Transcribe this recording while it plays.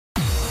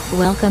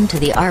Welcome to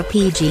the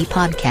RPG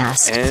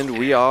Podcast. And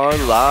we are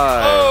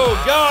live.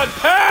 Oh, God,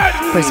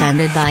 Pat!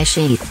 Presented by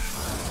Sheath.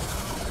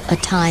 A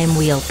Time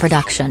Wheel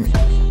production.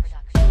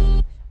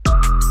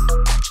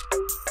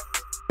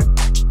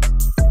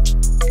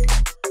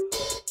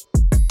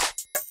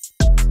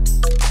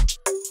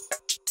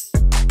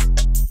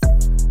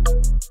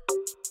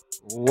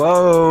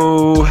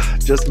 Whoa,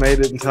 just made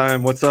it in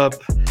time. What's up,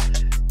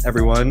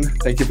 everyone?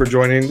 Thank you for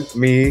joining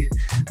me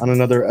on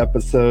another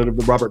episode of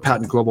the Robert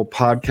Patton Global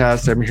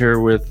Podcast. I'm here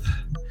with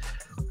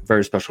a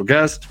very special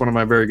guest, one of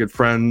my very good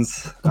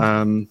friends,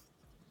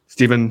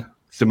 Stephen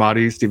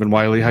Sumati, Stephen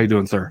Wiley. How you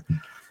doing, sir?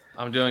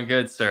 I'm doing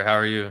good, sir. How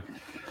are you?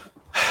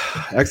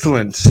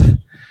 Excellent.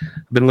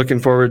 Been looking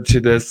forward to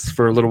this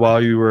for a little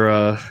while. You were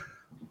a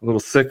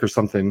little sick or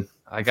something.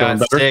 I got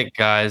sick,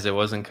 guys. It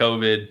wasn't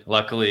COVID,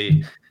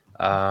 luckily.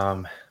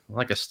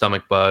 Like a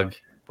stomach bug,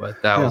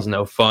 but that was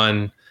no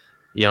fun.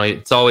 You know,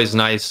 it's always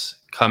nice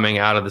coming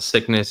out of the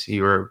sickness.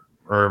 You were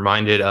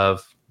reminded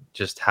of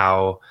just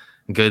how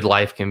good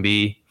life can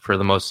be for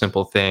the most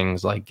simple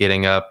things, like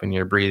getting up and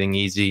you're breathing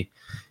easy.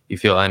 You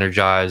feel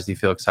energized. You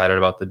feel excited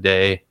about the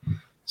day.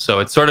 So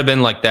it's sort of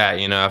been like that,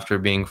 you know, after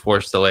being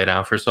forced to lay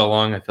down for so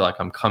long. I feel like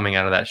I'm coming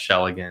out of that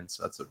shell again.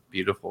 So that's a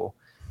beautiful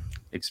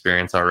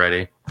experience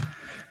already.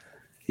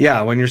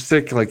 Yeah, when you're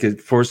sick, like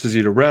it forces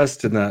you to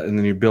rest and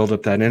then you build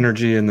up that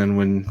energy. And then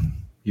when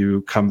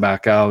you come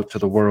back out to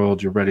the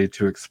world, you're ready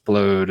to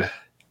explode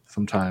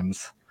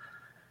sometimes.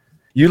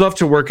 You love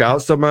to work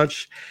out so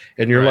much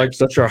and you're like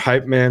such our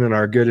hype man and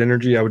our good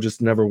energy. I would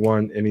just never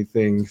want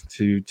anything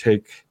to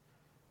take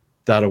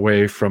that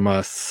away from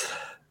us,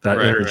 that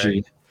energy.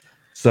 Right.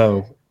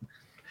 So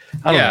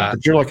I don't know,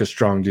 but you're like a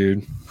strong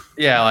dude.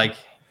 Yeah, like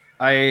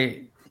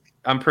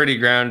I'm pretty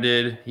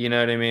grounded, you know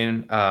what I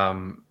mean?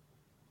 I'm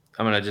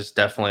going to just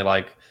definitely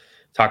like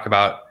talk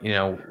about, you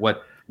know,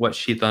 what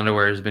Sheath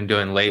Underwear has been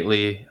doing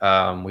lately.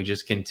 We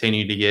just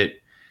continue to get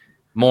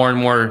more and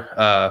more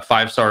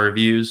 5-star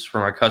reviews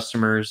from our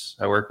customers.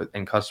 I work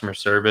in customer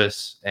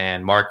service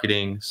and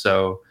marketing.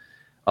 So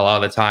a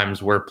lot of the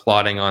times we're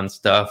plotting on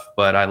stuff,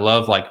 but I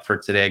love, like for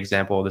today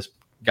example, this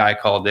guy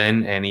called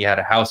in and he had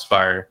a house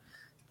fire,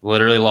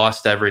 literally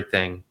lost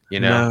everything,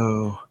 you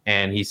know,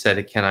 and he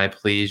said, can I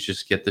please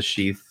just get the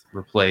sheath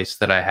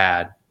replaced that I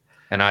had?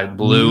 And it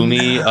blew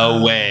me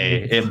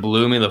away. It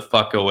blew me the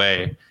fuck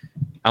away.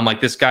 I'm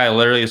like, this guy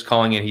literally is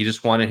calling in. He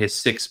just wanted his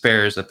 6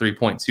 pairs of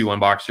 3.21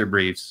 boxer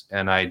briefs.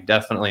 And I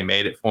definitely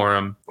made it for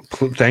him.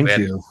 Thank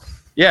you.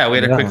 Yeah, we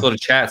had a quick little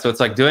chat. So it's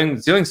like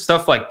doing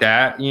stuff like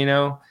that, you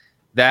know,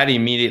 that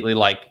immediately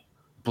like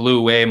blew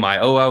away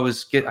my, I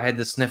had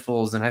the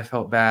sniffles and I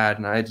felt bad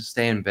and I had to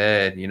stay in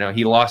bed. You know,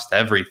 he lost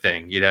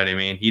everything. You know what I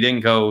mean? He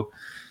didn't go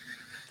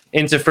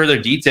into further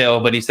detail,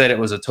 but he said it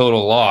was a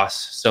total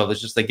loss. So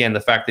there's just, again, the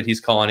fact that he's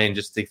calling in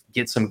just to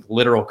get some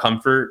literal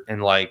comfort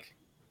and like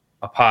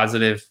a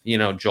positive, you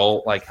know,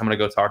 jolt. Like, I'm going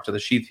to go talk to the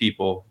Sheath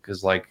people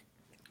because like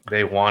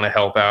they want to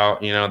help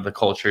out, you know, the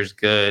culture's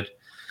good.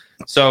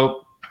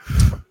 So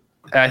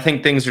I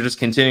think things are just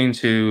continuing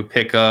to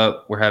pick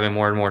up. We're having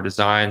more and more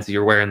designs.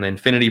 You're wearing the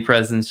Infinity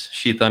Presence,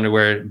 Sheath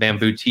Underwear,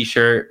 bamboo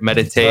t-shirt,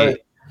 meditate,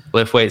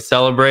 lift weight,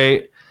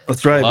 celebrate.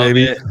 That's right, love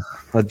baby.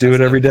 I do it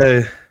every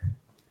day.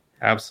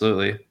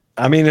 Absolutely.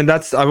 I mean, and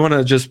I want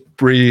to just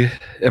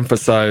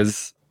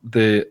re-emphasize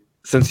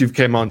since you've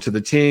came onto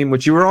the team,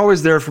 which you were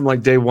always there from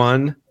like day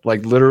one,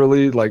 like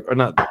literally, like, or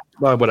not,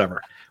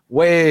 whatever,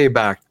 way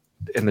back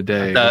in the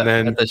day. And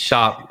then at the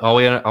shop, all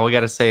we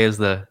got to say is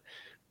the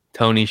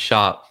Tony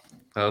shop.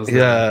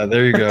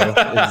 There you go.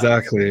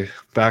 Exactly.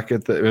 Back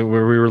at where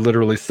we were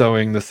literally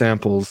sewing the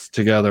samples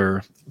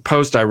together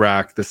post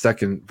Iraq, the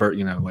second,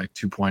 like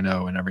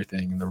 2.0 and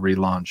everything, the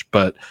relaunch.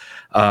 But,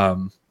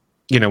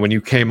 you know, when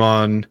you came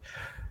on,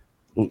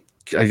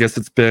 I guess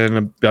it's been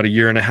about 1.5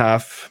 years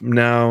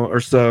now or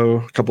so,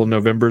 a couple of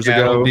Novembers ago. I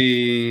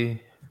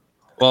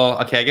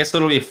guess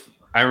it'll be,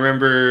 I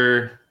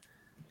remember,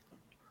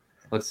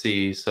 let's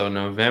see, so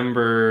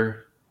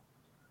November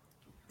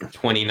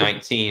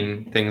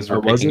 2019, things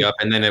were picking up,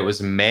 and then it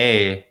was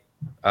May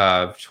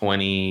of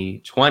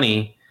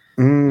 2020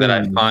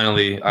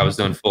 that I was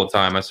doing full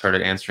time. I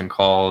started answering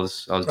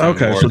calls. I was doing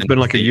so it's been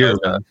like a year.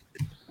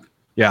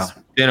 Yeah. It's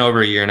been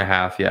over 1.5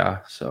 years, yeah.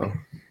 So.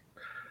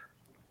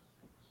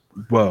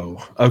 Whoa.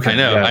 Okay. I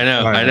know.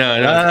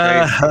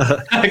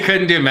 I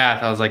couldn't do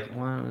math. I was like,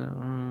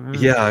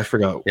 yeah, I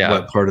forgot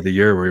what part of the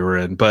year we were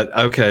in. But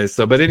okay.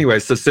 But anyway,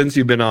 so since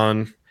you've been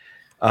on,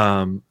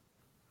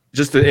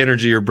 just the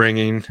energy you're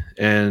bringing,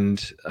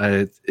 and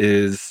it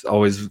is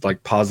always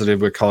like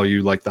positive. We call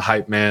you like the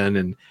hype man,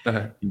 and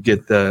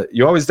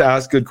you always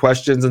ask good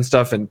questions and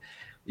stuff, and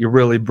you're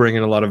really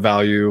bringing a lot of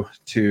value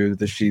to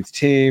the Sheath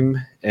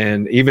team.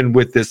 And even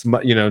with this,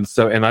 you know,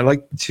 and I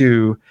like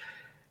to,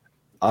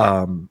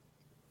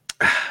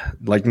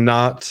 like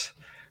not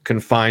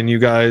confine you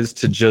guys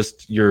to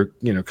just your,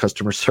 you know,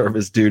 customer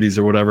service duties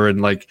or whatever,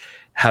 and like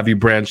have you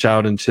branch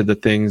out into the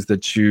things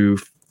that you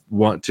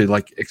want to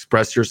like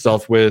express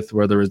yourself with,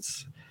 whether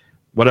it's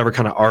whatever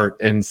kind of art.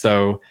 And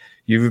so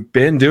you've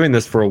been doing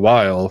this for a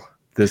while,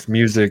 this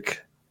musician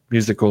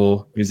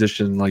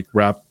like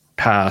rap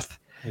path.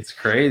 It's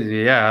crazy.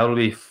 Yeah, it'll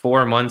be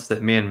 4 months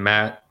that me and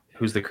Matt,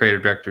 who's the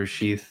creative director of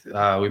Sheath,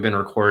 we've been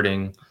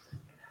recording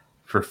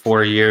for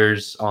 4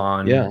 years.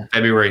 On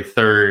February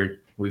 3rd,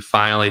 we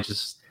finally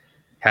just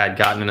had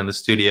gotten into the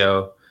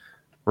studio,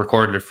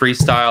 recorded a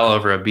freestyle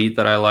over a beat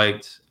that I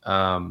liked.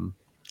 And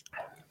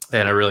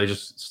I really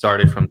just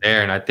started from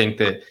there. And I think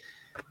that,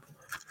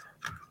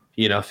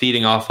 you know,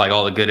 feeding off like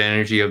all the good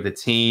energy of the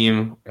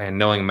team and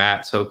knowing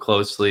Matt so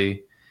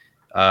closely,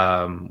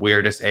 we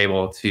are just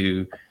able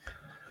to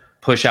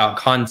push out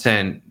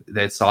content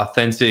that's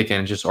authentic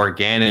and just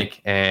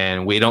organic,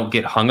 and we don't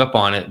get hung up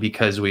on it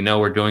because we know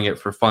we're doing it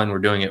for fun. We're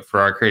doing it for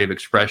our creative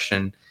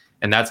expression,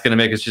 and that's going to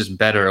make us just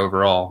better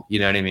overall. You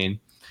know what I mean?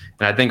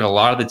 And I think a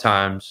lot of the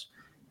times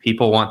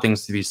people want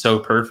things to be so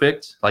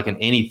perfect, like in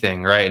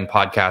anything, right? In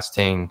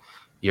podcasting,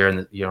 you're in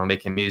the, you know,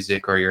 making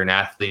music, or you're an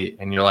athlete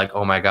and you're like,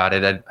 oh my God, I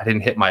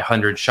didn't hit my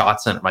 100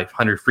 shots and my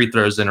 100 free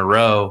throws in a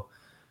row.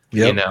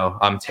 Yep. You know,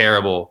 I'm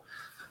terrible.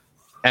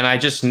 And I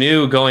just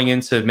knew going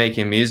into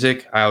making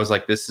music, I was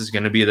like, this is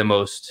going to be the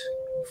most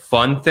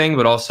fun thing,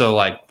 but also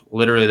like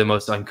literally the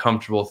most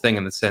uncomfortable thing,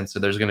 in the sense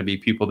that there's going to be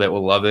people that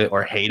will love it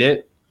or hate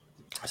it.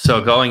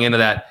 So going in with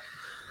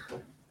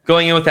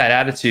that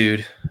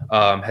attitude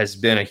has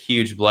been a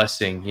huge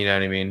blessing, you know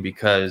what I mean?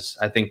 Because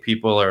I think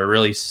people are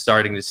really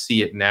starting to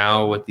see it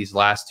now with these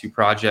last 2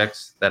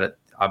 projects, that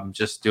I'm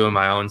just doing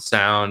my own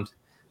sound.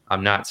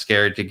 I'm not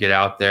scared to get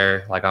out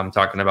there. Like, I'm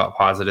talking about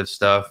positive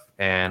stuff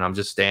and I'm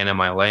just staying in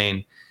my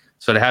lane.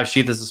 So to have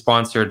Sheath as a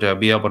sponsor, to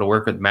be able to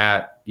work with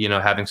Matt, you know,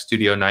 having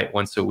studio night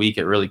once a week,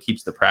 it really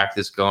keeps the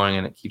practice going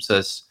and it keeps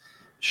us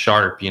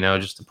sharp, you know,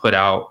 just to put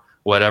out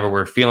whatever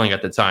we're feeling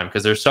at the time.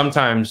 Because there's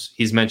sometimes,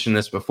 he's mentioned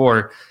this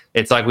before,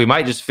 it's like we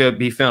might just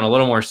be feeling a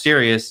little more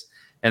serious,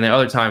 and then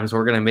other times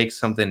we're going to make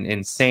something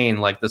insane,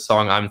 like the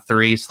song I'm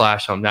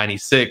 3/I'm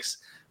 96,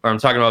 where I'm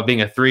talking about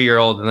being a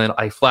 3-year-old, and then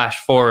I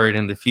flash forward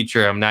in the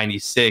future, I'm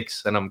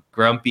 96 and I'm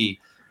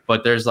grumpy,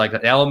 but there's like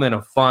an element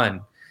of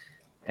fun.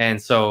 And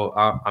so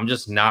I'm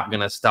just not going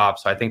to stop.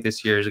 So I think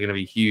this year is going to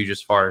be huge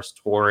as far as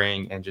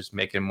touring and just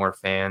making more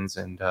fans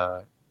and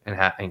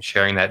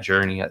sharing that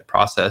journey, that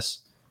process.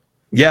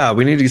 Yeah,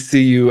 we need to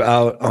see you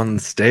out on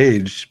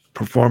stage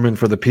performing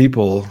for the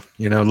people,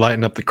 you know,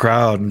 lighting up the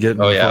crowd and getting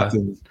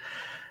fucking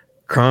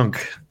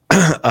crunk.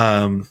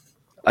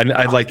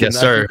 I'd like yes,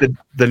 sir.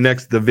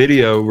 The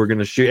video we're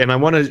gonna shoot, and I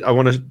want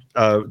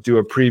to do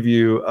a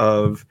preview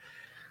of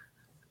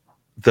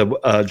the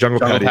Jungle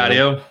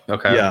Patio.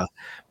 Okay. Yeah,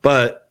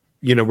 but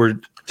you know, we're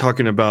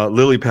talking about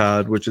Lily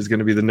Pad, which is going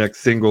to be the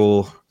next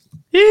single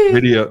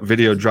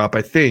video drop.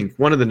 I think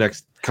one of the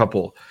next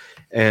couple,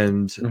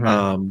 and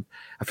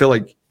I feel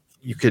like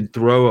you could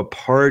throw a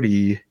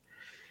party,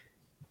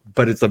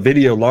 but it's a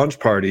video launch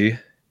party.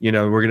 You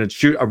know, we're going to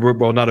shoot,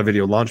 well, not a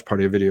video launch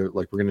party, we're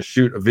going to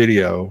shoot a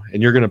video,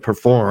 and you're going to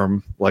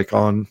perform like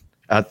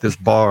at this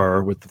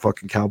bar with the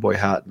fucking cowboy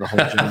hat and the whole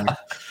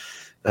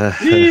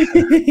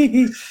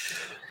thing.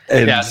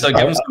 Yeah, so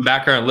give them some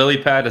background. Lily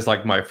Pad is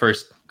like my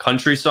first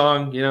country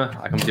song, you know,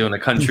 like I'm doing a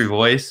country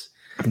voice.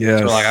 Yeah.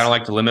 So like, I don't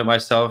like to limit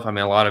myself. I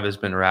mean, a lot of it's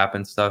been rap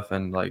and stuff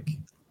and like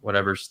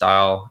whatever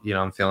style, you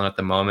know, I'm feeling at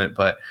the moment.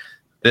 But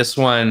this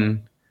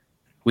one,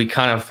 we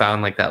kind of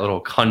found like that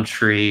little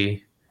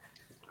country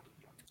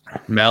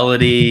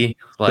melody.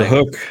 Like, the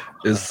hook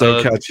is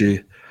so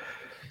catchy.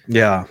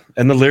 Yeah.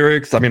 And the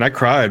lyrics, I mean, I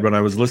cried when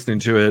I was listening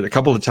to it a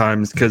couple of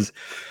times because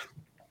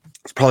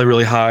it's probably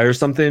really high or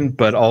something,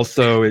 but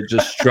also it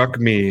just struck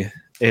me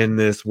in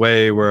this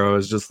way where I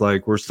was just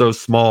like, we're so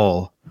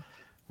small.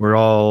 We're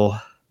all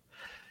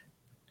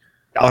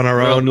on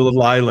our own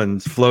little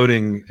islands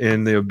floating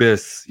in the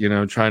abyss, you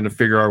know, trying to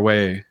figure our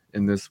way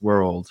in this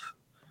world.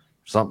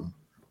 Something.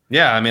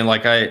 Yeah, I mean,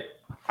 like I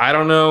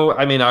don't know.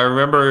 I mean, I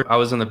remember I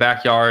was in the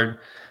backyard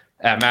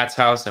at Matt's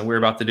house and we were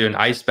about to do an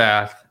ice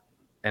bath,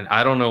 and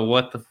I don't know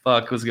what the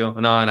fuck was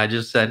going on. I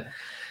just said,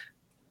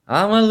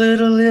 I'm a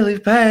little lily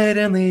pad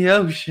in the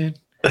ocean,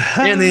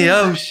 in the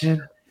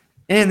ocean,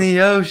 in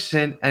the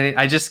ocean. And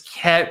I just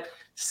kept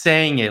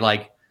saying it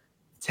like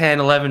 10,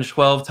 11,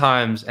 12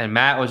 times. And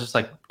Matt was just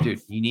like,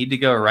 dude, you need to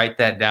go write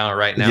that down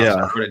right now. Yeah. So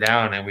I put it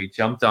down and we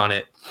jumped on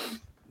it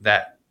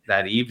that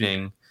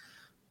evening.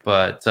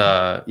 But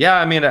yeah,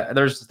 I mean,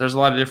 there's a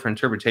lot of different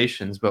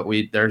interpretations, but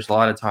there's a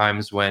lot of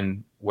times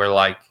when we're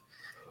like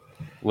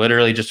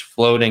literally just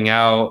floating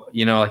out,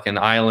 you know, like an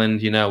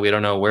island, you know, we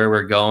don't know where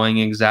we're going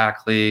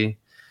exactly.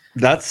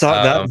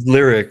 That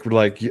lyric,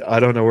 like, I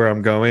don't know where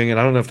I'm going, and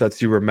I don't know if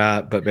that's you or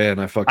Matt, but man,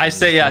 I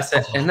say,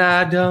 and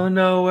I don't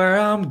know where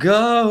I'm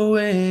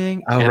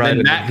going. Oh, and right,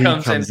 then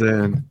Matt comes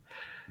in.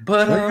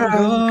 But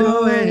I'm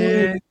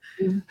going.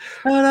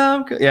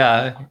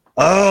 Yeah.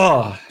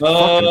 Oh,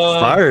 fucking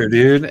fire,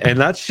 dude. And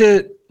that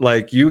shit,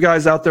 like, you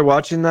guys out there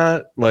watching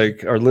that,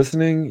 like, are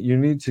listening, you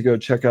need to go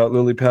check out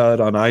Lily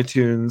Pad on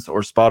iTunes or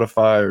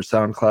Spotify or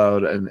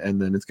SoundCloud,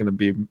 and then it's going to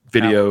be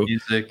video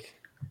music.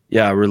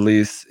 Yeah,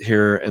 release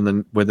here, and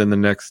then within the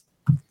next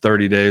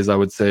 30 days, I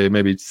would say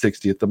maybe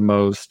 60 at the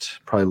most,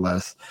 probably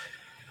less.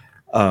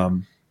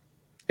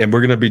 and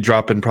we're gonna be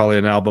dropping probably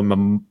an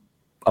album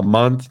a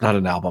month, not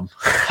an album,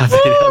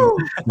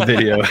 a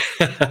video.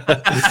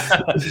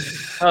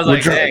 I was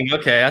like, dang,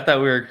 okay. I thought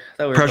we were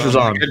pressure's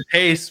going on. at a good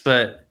pace,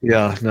 but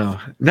Yeah, no,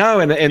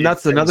 and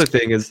that's another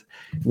thing is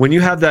when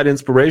you have that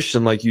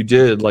inspiration, like you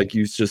did, like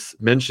you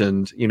just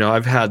mentioned, you know,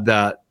 I've had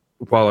that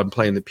while I'm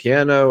playing the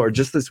piano, or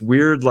just this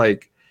weird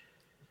like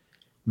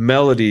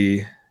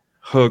melody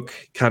hook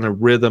kind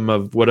of rhythm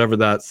of whatever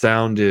that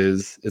sound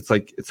is. It's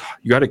like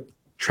you got to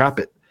trap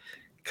it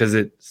because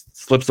it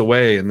slips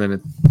away, and then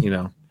it, you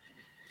know.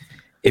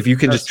 If you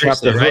can just trap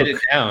the hook. Write it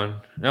down.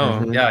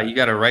 No, yeah, you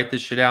got to write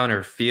this shit down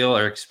or feel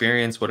or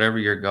experience whatever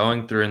you're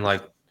going through and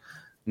like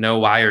know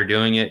why you're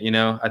doing it. You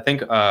know, I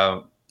think.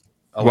 Why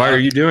are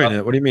you doing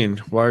it? What do you mean?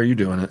 Why are you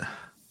doing it?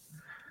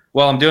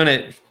 Well, I'm doing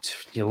it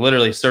to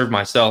literally serve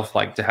myself,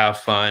 like to have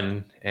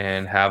fun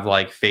and have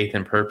like faith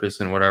and purpose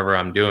in whatever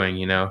I'm doing.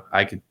 You know,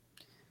 I could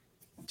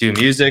do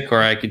music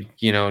or I could,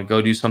 you know,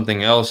 go do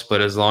something else.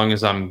 But as long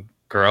as I'm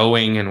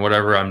growing in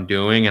whatever I'm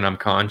doing and I'm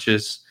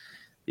conscious,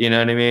 you know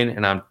what I mean?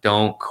 And I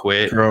don't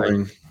quit.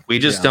 Growing. Like, we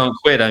just don't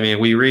quit. I mean,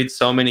 we read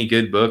so many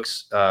good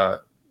books on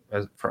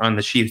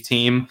the Sheath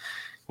team.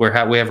 We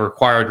have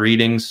required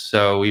readings.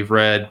 So we've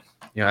read,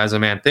 you know, As a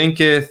Man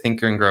Thinketh,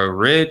 Think and Grow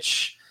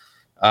Rich.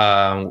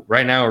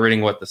 Right now we're reading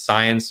The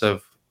Science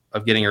of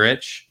Getting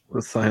Rich.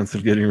 The Science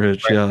of Getting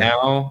Rich, right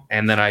now.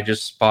 And then I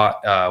just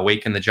bought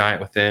Awaken the Giant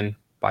Within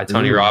by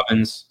Tony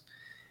Robbins.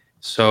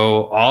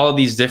 So all of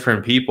these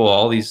different people,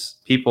 all these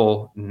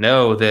people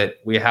know that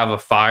we have a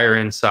fire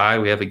inside,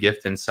 we have a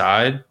gift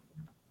inside,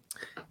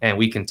 and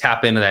we can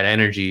tap into that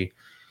energy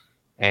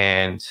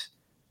and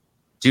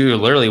do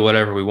literally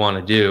whatever we want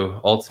to do.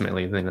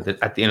 Ultimately,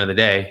 at the end of the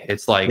day,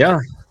 it's like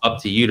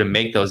up to you to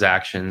make those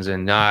actions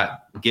and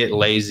not get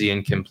lazy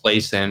and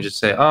complacent and just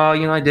say, oh,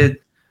 you know,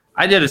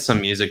 I did some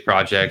music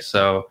projects,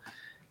 so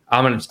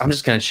I'm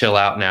just gonna chill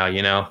out now.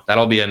 You know,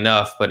 that'll be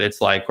enough. But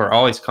it's like we're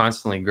always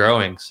constantly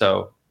growing,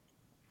 so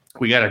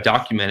we got to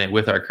document it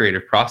with our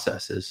creative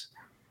processes.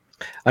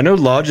 I know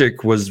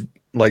Logic was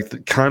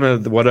like kind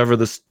of whatever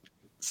the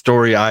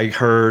story I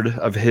heard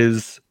of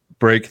his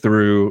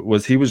breakthrough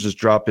was, he was just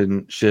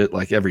dropping shit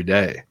like every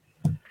day.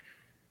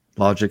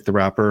 Logic, the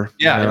rapper.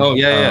 Yeah. You know? Oh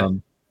yeah.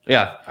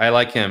 Yeah. I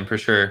like him for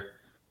sure.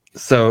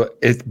 So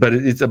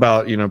it's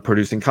about, you know,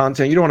 producing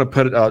content. You don't want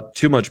to put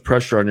too much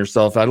pressure on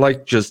yourself. I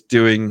like just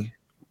doing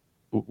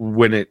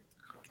when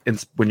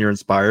you're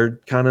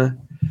inspired, kind of,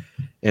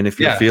 and if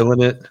you're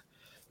feeling it,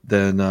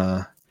 then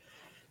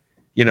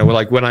you know,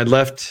 like when I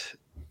left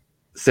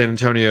San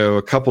Antonio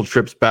a couple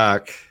trips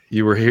back,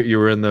 you were here, you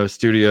were in the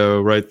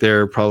studio right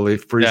there, probably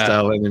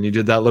freestyling, and you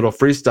did that little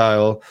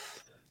freestyle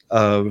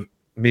of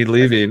me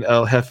leaving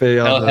El Jefe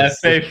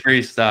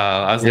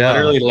freestyle. I was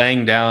literally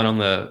laying down on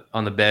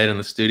the bed in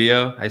the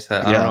studio. I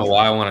said, I don't know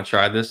why I want to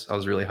try this. I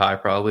was really high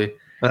probably.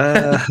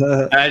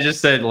 I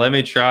just said, let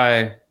me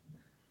try,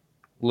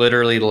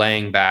 literally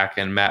laying back,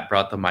 and Matt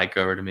brought the mic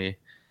over to me.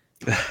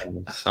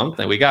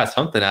 We got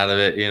something out of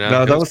it, you know.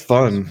 No, that was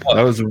fun.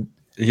 That was,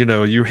 you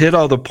know, you hit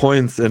all the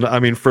points, and I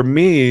mean, for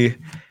me,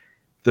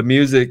 the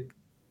music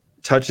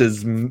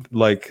touches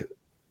like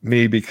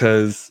me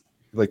because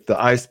like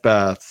the ice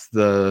baths,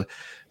 the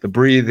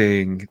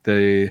breathing,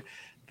 the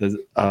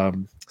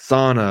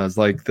saunas,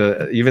 like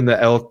even the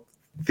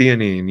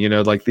L-theanine, you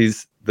know, like the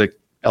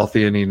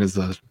L-theanine is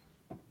a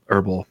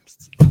herbal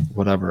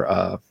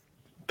whatever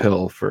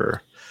pill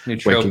for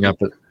waking up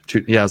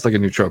it's like a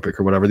nootropic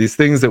or whatever. These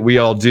things that we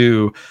all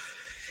do,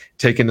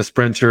 taking the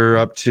Sprinter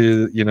up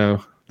to, you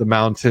know, the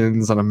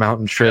mountains on a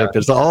mountain trip.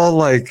 It's all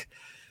like,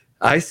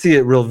 I see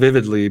it real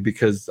vividly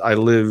because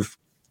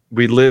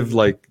we live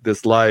like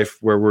this life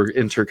where we're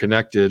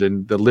interconnected,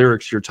 and the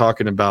lyrics you're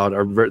talking about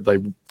are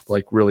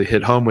like really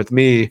hit home with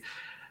me.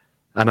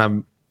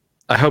 And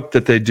I hope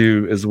that they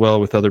do as well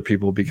with other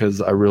people,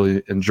 because I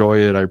really enjoy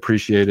it. I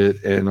appreciate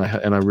it. And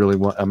I really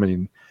want, I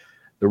mean,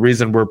 the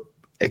reason we're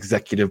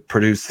executive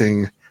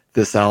producing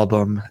this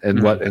album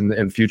and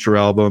and future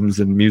albums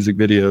and music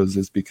videos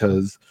is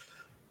because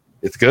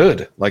it's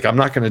good. Like, I'm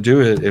not going to do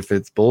it if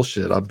it's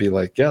bullshit. I'll be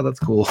like, yeah, that's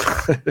cool.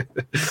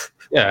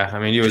 Yeah. I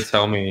mean, you would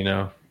tell me, you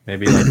know,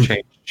 maybe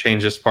like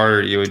change this part,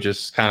 or you would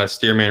just kind of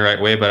steer me in the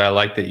right way. But I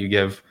like that you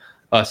give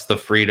us the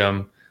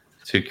freedom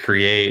to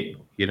create,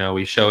 you know,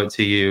 we show it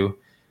to you,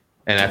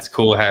 and that's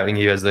cool having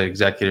you as the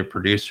executive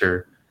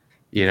producer,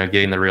 you know,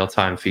 getting the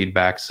real-time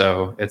feedback.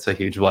 So it's a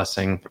huge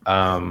blessing.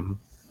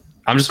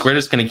 We're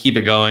just going to keep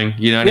it going.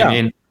 You know what I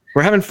mean?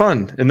 We're having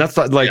fun. And that's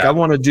like, I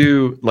want to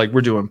do, like,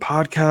 we're doing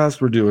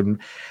podcasts, we're doing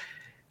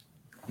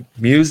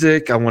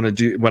music. When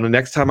the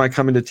next time I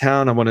come into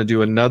town, I want to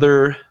do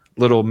another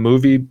little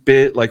movie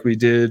bit like we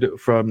did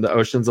from the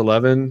Ocean's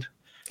 11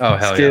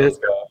 skit.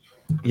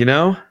 You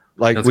know,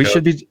 like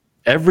should be,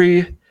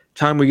 every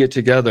time we get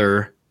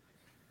together,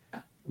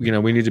 you know,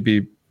 we need to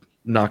be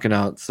knocking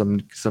out some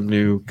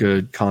new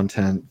good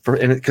content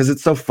because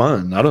it's so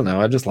fun. I don't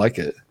know, I just like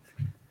it.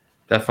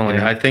 Definitely.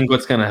 Yeah. I think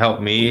what's going to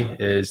help me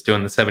is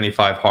doing the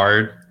 75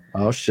 hard.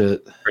 Oh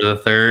shit. For the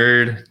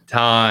third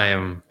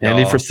time.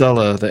 Andy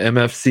Frisella, the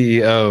MF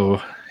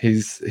CEO.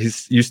 Do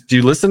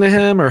you listen to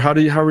him, or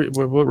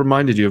what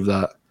reminded you of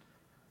that?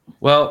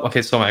 Well,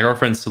 okay, so my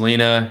girlfriend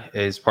Selena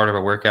is part of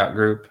a workout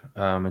group.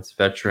 It's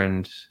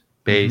veteran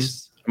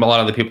based. A lot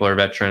of the people are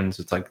veterans.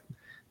 It's like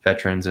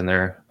veterans and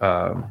their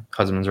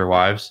husbands or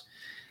wives.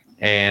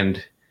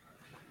 And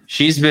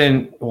she's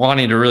been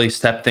wanting to really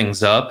step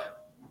things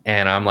up.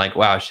 And I'm like,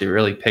 wow, she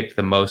really picked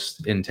the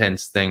most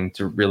intense thing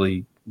to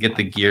really get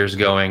the gears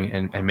going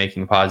and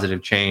making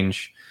positive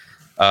change.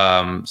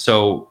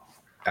 So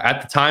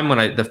at the time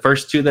when the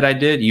first two that I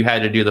did, you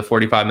had to do the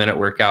 45-minute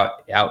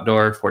workout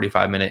outdoor,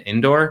 45-minute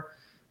indoor.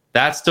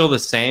 That's still the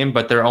same,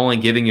 but they're only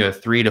giving you a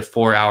 3 to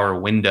 4 hour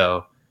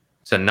window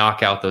to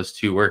knock out those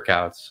two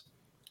workouts.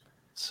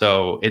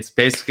 So it's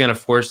basically going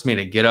to force me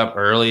to get up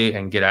early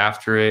and get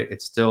after it.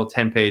 It's still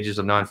 10 pages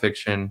of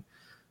nonfiction,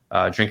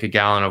 drink a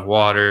gallon of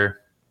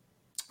water,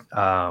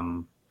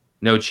 no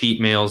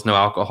cheat meals, no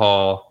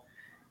alcohol,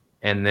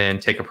 and then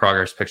take a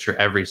progress picture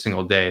every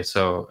single day.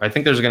 So I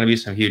think there's going to be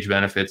some huge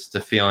benefits to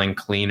feeling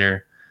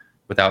cleaner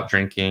without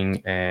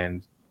drinking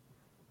and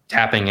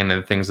tapping into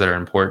the things that are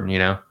important, you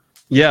know?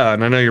 Yeah.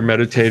 And I know you're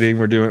meditating.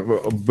 We're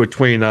doing,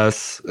 between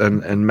us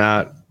and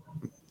Matt,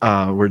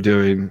 we're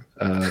doing,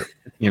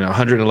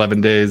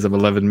 111 days of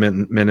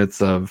 11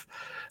 minutes of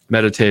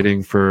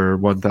meditating for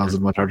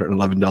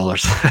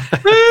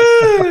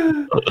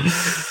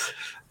 $1,111.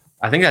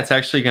 I think that's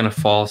actually going to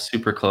fall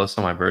super close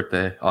on my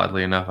birthday.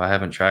 Oddly enough, I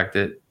haven't tracked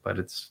it, but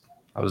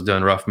I was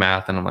doing rough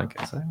math and I'm like,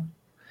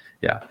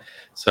 yeah.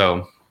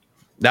 So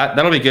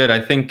that'll be good.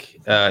 I think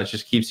it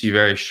just keeps you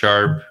very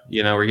sharp.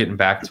 You know, we're getting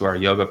back to our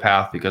yoga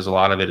path because a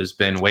lot of it has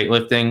been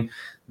weightlifting.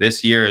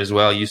 This year as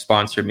well, you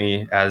sponsored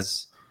me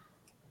as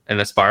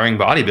an aspiring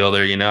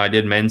bodybuilder. You know, I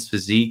did men's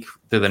physique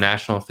through the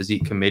National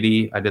Physique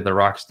Committee. I did the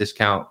Rocks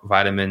Discount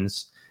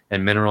Vitamins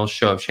and Minerals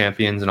Show of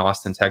Champions in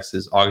Austin,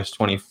 Texas, August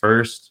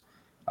 21st.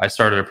 I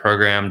started a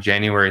program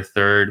January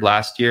 3rd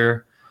last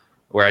year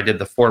where I did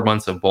the 4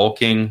 months of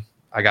bulking.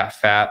 I got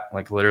fat,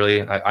 like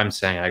literally. I'm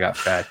saying I got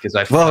fat because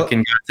I fucking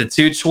got to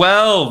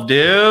 212,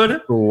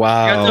 dude.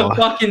 Wow. I got to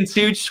fucking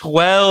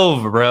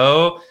 212,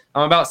 bro.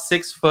 I'm about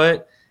 6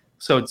 foot.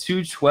 So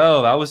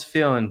 212, I was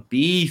feeling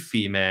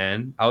beefy,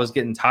 man. I was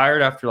getting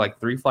tired after like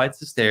 3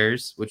 flights of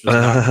stairs, which was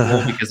not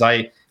cool because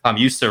I'm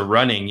used to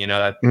running, you know,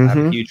 I have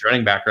a huge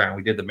running background.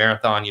 We did the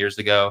marathon years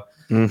ago.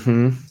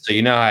 So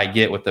you know how I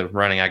get with the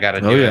running. I got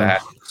to do it. I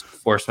have to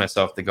force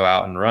myself to go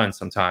out and run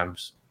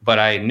sometimes. But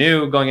I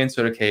knew going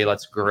into it, okay,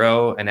 let's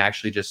grow and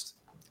actually just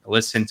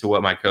listen to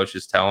what my coach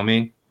is telling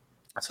me.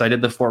 So I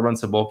did the 4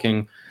 months of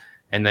bulking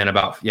and then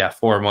about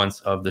 4 months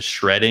of the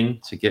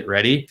shredding to get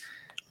ready.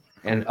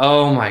 And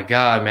oh my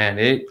God,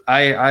 man,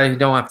 I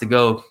don't have to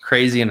go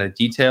crazy into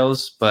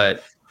details,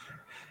 but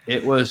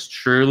it was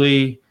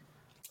truly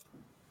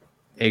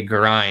a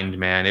grind,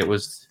 man. It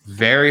was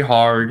very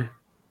hard,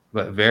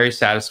 but very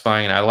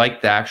satisfying. And I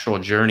like the actual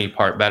journey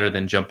part better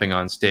than jumping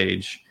on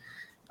stage.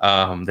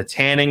 The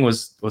tanning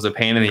was a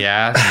pain in the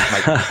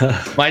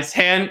ass. My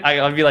tan,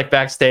 I'll be like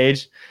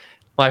backstage.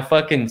 My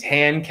fucking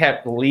tan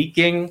kept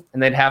leaking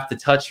and they'd have to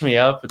touch me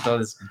up with all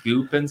this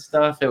goop and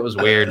stuff. It was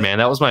weird, man.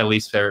 That was my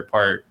least favorite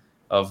part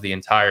of the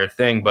entire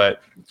thing.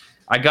 But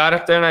I got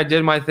up there and I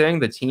did my thing.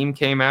 The team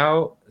came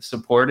out,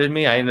 supported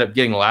me. I ended up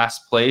getting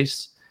last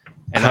place.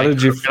 And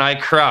I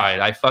cried.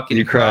 I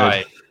fucking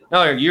cried.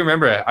 No, you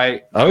remember it.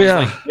 I was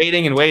like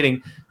waiting and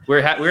waiting.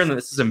 We're in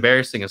this is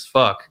embarrassing as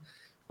fuck,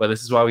 but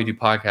this is why we do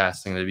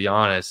podcasting, to be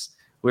honest.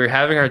 We were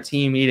having our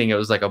team meeting. It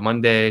was like a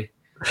Monday,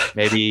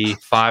 maybe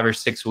 5 or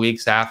 6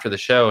 weeks after the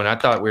show. And I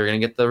thought we were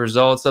going to get the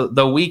results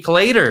the week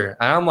later.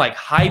 And I'm like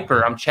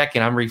hyper. I'm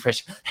checking. I'm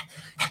refreshing.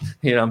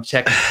 You know, I'm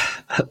checking.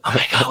 Oh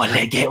my God, what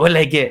did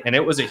I get? And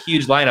it was a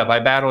huge lineup. I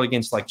battled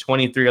against like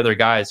 23 other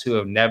guys who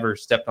have never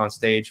stepped on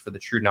stage for the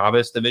True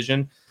Novice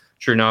division.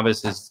 True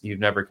Novice is you've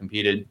never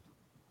competed.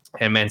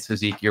 And men's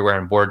physique, you're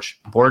wearing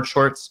board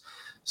shorts.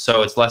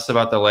 So it's less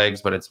about the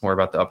legs, but it's more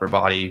about the upper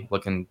body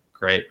looking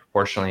great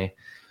proportionally.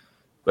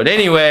 But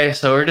anyway,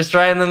 so we're just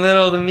right in the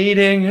middle of the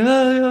meeting.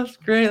 Oh, that's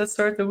great. Let's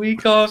start the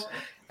week off.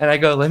 And I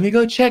go, let me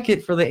go check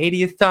it for the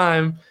 80th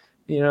time,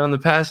 you know, in the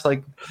past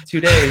like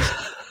 2 days.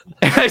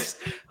 And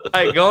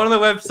I go on the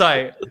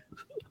website.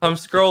 I'm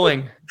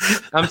scrolling,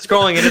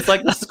 and it's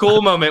like the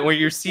school moment where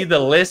you see the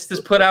list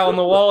is put out on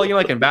the wall, you know,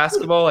 like in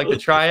basketball, like the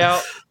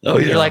tryout. Oh,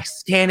 yeah. You're like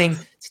scanning.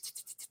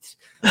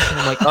 And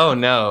I'm like, oh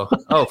no,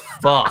 oh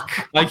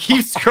fuck. I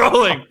keep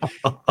scrolling,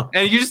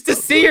 and you just to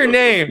see your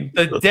name,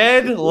 the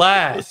dead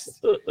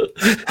last.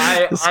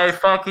 I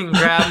fucking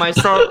grabbed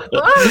myself.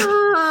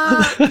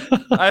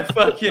 I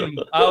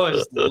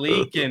was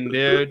leaking,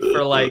 dude,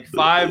 for like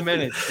 5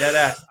 minutes, dead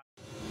ass.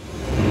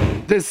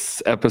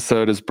 This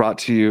episode is brought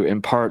to you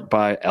in part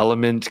by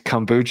Element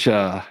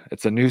Kombucha.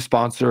 It's a new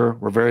sponsor.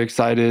 We're very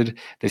excited.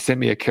 They sent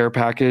me a care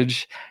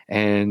package,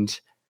 and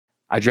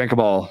I drank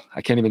them all.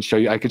 I can't even show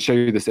you. I could show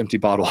you this empty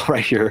bottle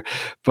right here,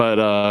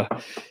 but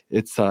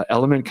it's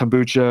Element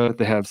Kombucha.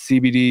 They have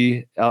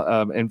CBD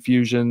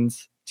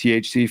infusions,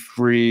 THC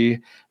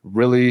free,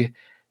 really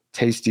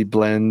tasty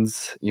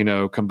blends. You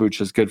know,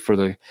 kombucha is good for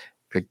the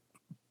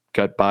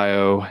gut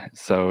bio.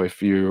 So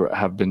if you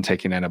have been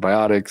taking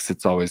antibiotics,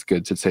 it's always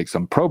good to take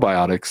some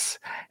probiotics.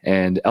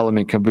 And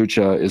Element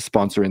Kombucha is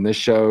sponsoring this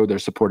show. They're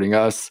supporting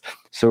us.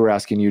 So we're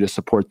asking you to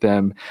support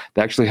them.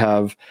 They actually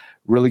have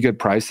really good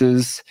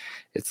prices.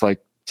 It's like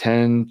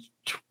 10,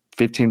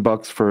 15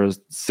 bucks for a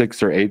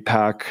 6 or 8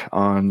 pack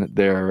on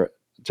their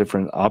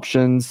different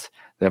options.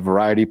 They have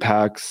variety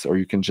packs, or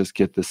you can just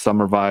get the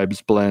Summer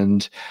Vibes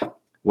blend,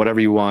 whatever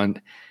you want.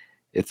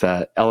 It's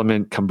at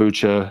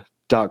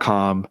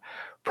elementkombucha.com.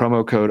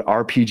 Promo code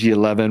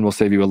RPG11 will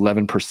save you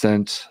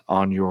 11%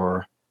 on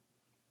your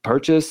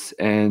purchase,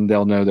 and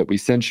they'll know that we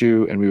sent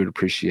you, and we would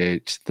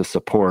appreciate the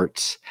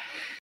support.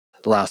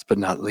 Last but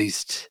not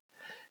least,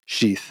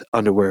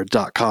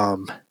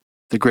 sheathunderwear.com,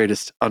 the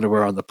greatest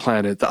underwear on the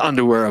planet, the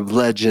underwear of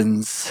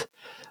legends,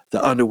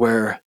 the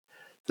underwear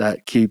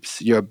that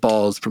keeps your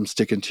balls from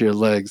sticking to your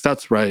legs.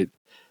 That's right.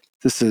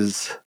 This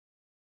is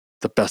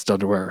the best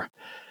underwear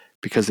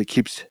because it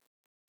keeps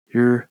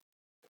your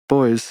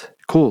boys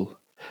cool.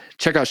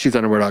 Check out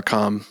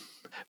sheathunderwear.com.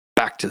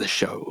 Back to the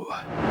show.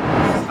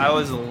 I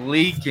was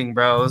leaking,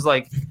 bro. It was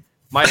like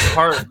my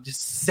heart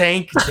just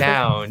sank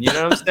down. You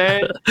know what I'm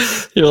saying?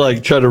 You're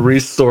like trying to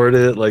resort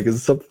it. Like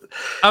it's something.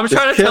 I'm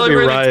trying to tell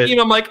everybody on the team.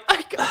 I'm like,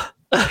 I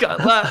got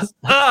last.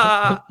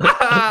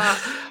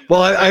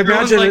 Well, I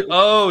imagine. Like,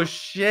 oh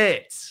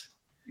shit.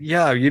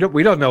 Yeah,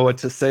 we don't know what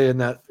to say in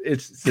that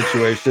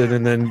situation,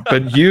 and then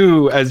but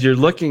you, as you're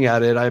looking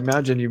at it, I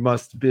imagine you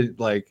must be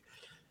like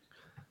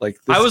this.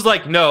 I was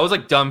like, no, I was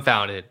like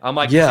dumbfounded. I'm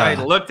like, yeah. I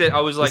looked at, I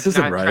was like,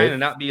 trying to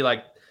not be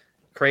like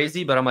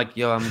crazy, but I'm like,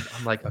 yo, I'm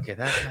like, okay,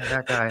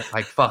 that guy,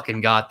 I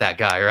fucking got that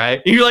guy,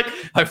 right? You're like,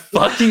 I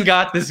fucking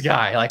got this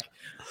guy, like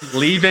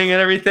leaving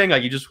and everything.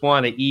 Like you just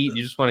want to eat,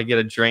 you just want to get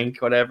a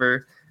drink,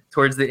 whatever.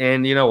 Towards the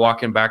end,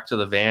 walking back to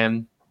the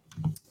van,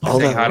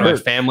 saying hi to my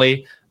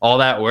family, all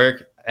that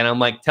work. And I'm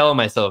like telling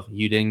myself,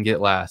 you didn't get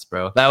last,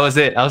 bro. That was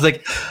it. I was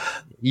like,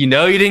 you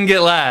didn't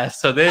get last.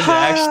 So then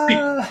actually,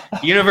 the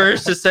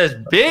universe just says,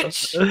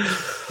 bitch,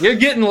 you're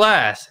getting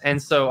last.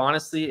 And so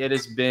honestly, it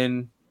has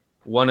been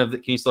one of the,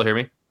 can you still hear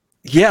me?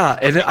 Yeah.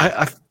 And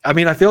I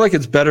mean, I feel like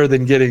it's better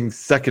than getting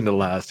second to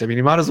last. I mean,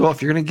 you might as well,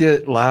 if you're going to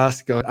get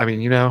last, go, I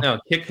mean,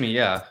 No, kick me.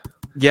 Yeah.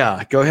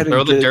 Yeah. Go ahead and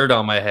throw the dirt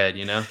on my head,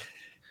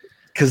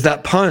 Because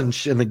that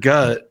punch in the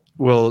gut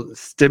will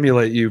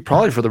stimulate you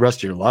probably for the rest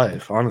of your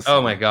life, honestly.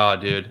 Oh my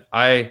God, dude.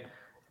 I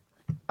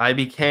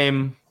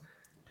became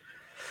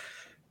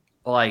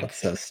like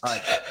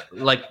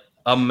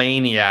a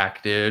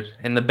maniac, dude,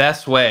 in the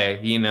best way.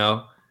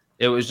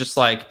 It was just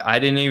like I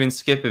didn't even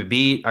skip a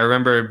beat. I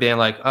remember being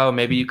like, oh,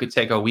 maybe you could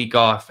take a week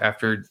off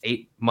after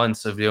 8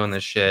 months of doing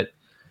this shit.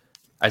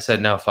 I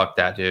said, no, fuck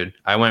that, dude.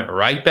 I went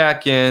right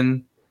back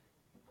in.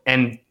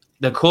 And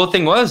the cool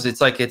thing was, it's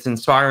like it's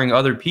inspiring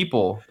other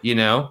people,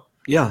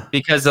 Yeah.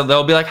 Because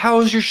they'll be like, how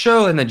was your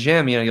show in the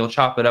gym? You'll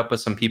chop it up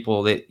with some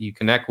people that you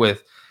connect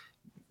with.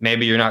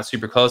 Maybe you're not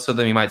super close with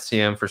them. You might see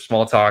them for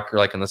small talk or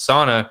like in the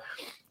sauna.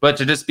 But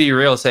to just be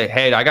real, say,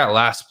 hey, I got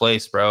last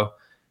place, bro.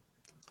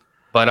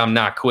 But I'm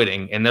not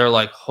quitting. And they're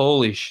like,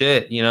 holy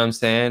shit. You know what I'm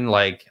saying?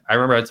 Like, I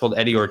remember I told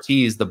Eddie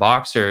Ortiz, the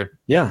boxer.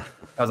 Yeah.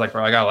 I was like,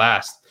 bro, I got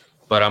last.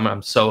 But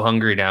I'm so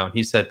hungry now.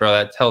 He said, bro,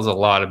 that tells a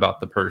lot about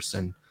the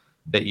person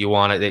that you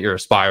want it, that you're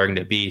aspiring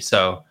to be.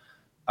 So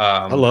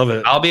I love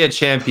it. I'll be a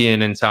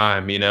champion in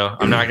time.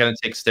 I'm not going to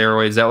take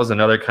steroids. That was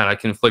another kind of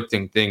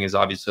conflicting thing, is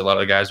obviously a lot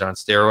of guys are on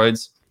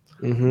steroids.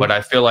 Mm-hmm. But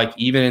I feel like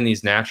even in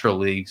these natural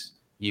leagues,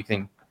 you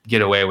can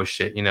get away with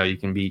shit. You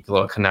can be a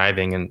little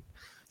conniving and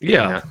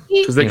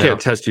because they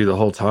can't test you the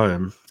whole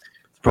time.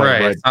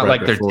 Right. It's not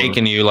like they're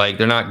taking you, like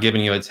they're not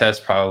giving you a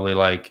test probably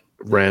like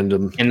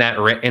random in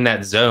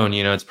that zone.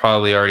 It's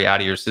probably already out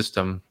of your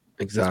system.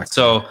 Exactly.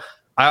 So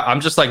I'm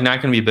just like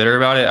not going to be bitter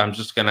about it. I'm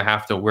just going to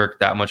have to work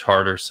that much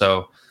harder.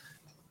 So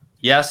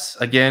yes,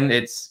 again,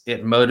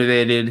 it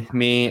motivated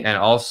me, and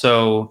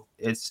also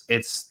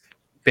it's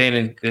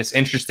been this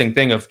interesting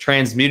thing of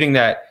transmuting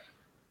that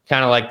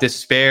kind of like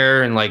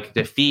despair and like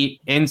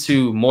defeat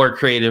into more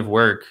creative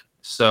work.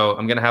 So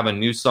I'm going to have a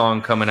new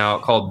song coming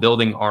out called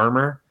Building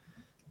Armor,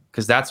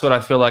 because that's what I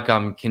feel like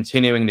I'm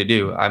continuing to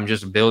do. I'm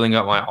just building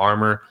up my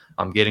armor.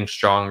 I'm getting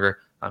stronger.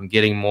 I'm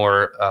getting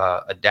more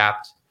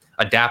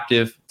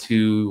adaptive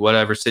to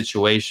whatever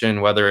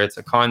situation, whether it's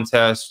a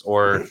contest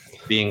or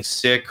being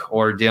sick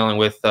or dealing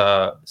with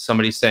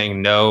somebody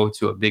saying no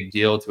to a big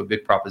deal, to a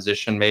big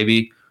proposition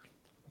maybe.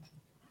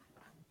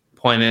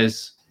 Point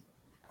is,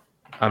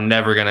 I'm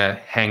never going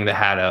to hang the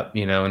hat up,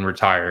 and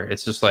retire.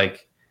 It's just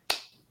like,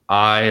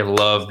 I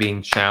love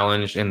being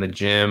challenged in the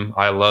gym.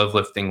 I love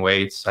lifting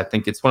weights. I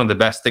think it's one of the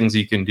best things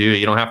you can do.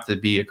 You don't have to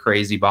be a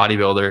crazy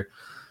bodybuilder,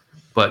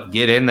 but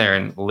get in there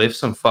and lift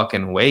some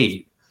fucking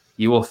weight.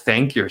 You will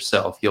thank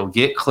yourself. You'll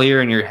get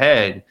clear in your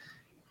head.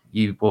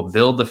 You will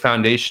build the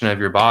foundation of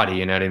your body.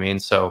 You know what I mean?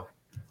 So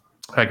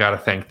I got to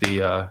thank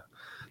the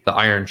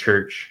Iron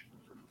Church.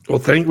 Well,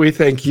 we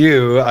thank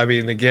you. I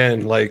mean,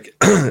 again, like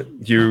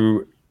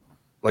you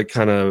like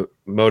kind of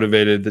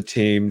motivated the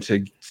team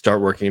to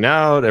start working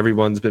out.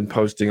 Everyone's been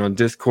posting on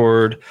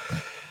Discord.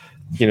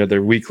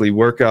 their weekly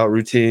workout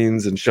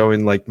routines and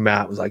showing like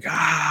Matt was like,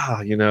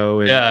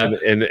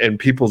 and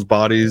people's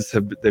bodies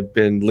they've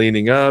been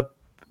leaning up,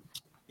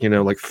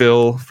 like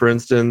Phil, for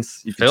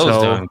instance. You can Phil's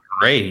tell. doing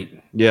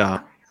great.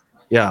 Yeah.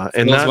 Yeah.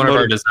 And Phil's one of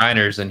our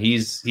designers, and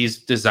he's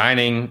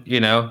designing,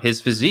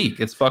 his physique.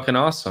 It's fucking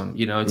awesome.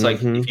 It's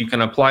like if you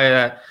can apply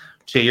that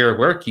to your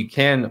work, you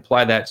can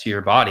apply that to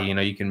your body.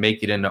 You can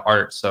make it into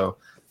art. So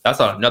that's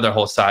another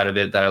whole side of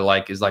it that I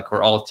like, is like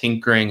we're all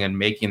tinkering and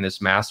making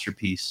this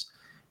masterpiece,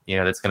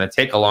 that's going to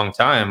take a long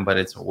time, but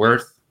it's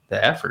worth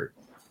the effort.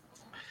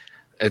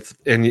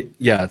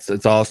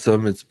 It's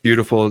awesome. It's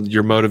beautiful.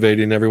 You're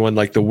motivating everyone.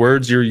 Like the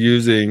words you're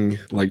using,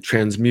 like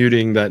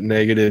transmuting that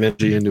negative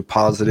energy into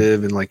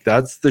positive, and like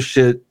that's the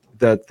shit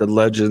that the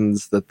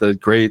legends, that the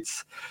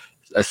greats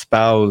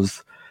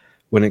espouse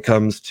when it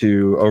comes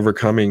to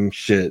overcoming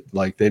shit.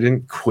 Like they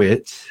didn't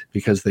quit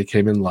because they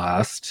came in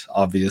last.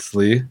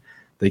 Obviously,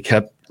 they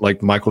kept,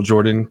 like Michael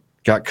Jordan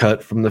got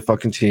cut from the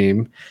fucking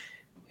team.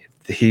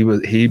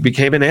 He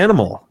became an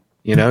animal.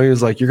 He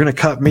was like, "You're gonna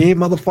cut me,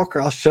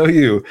 motherfucker? I'll show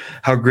you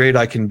how great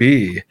I can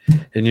be."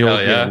 And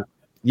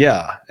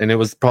yeah. And it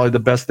was probably the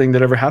best thing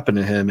that ever happened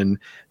to him. And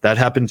that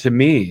happened to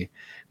me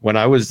when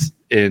I was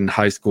in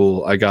high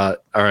school.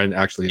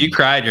 You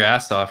cried your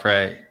ass off,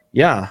 right?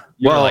 Yeah.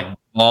 You were like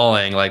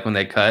bawling, like when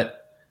they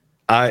cut.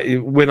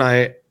 When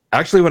I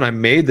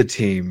made the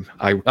team,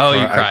 you cried.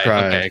 I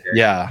cried. Okay.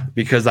 Yeah,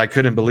 because I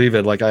couldn't believe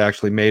it. Like I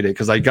actually made it,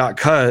 because I got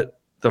cut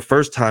the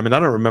first time, and I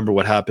don't remember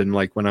what happened.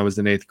 Like when I was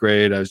in 8th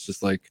grade, I was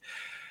just like,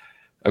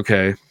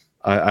 okay,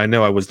 I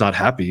know I was not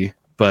happy.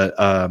 But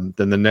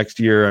then the next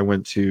year I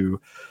went to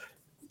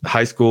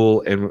high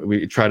school and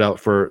we tried out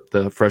for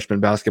the freshman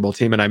basketball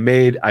team, and I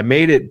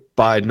made it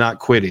by not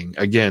quitting.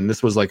 Again,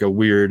 this was like a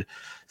weird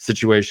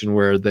situation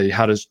where they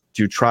had us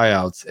do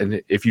tryouts,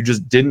 and if you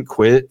just didn't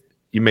quit,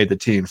 you made the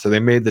team. So they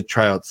made the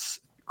tryouts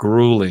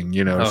grueling,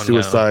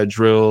 suicide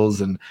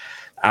drills and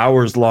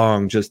hours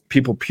long, just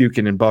people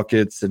puking in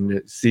buckets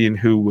and seeing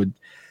who would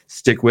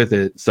stick with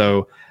it.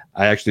 So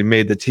I actually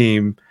made the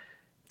team,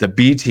 the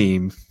B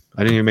team.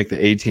 I didn't even make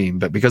the A team,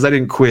 but because I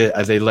didn't quit,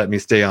 they let me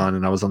stay on,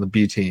 and I was on the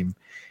B team.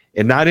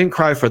 And I didn't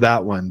cry for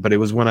that one, but it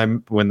was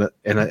and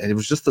it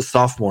was just the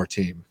sophomore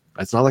team.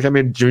 It's not like I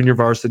made junior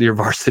varsity or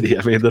varsity.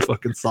 I made the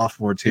fucking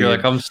sophomore team. You're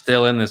like, I'm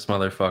still in this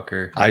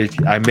motherfucker.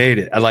 I made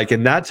it.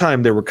 In that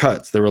time, there were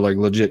cuts. There were like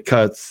legit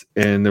cuts,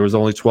 and there was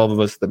only 12 of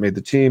us that made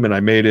the team, and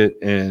I made it.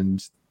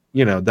 And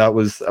that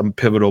was a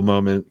pivotal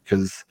moment,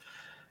 because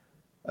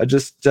I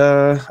just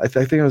I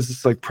think I was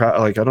just like proud.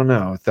 Like I don't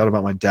know. I thought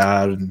about my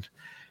dad, and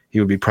he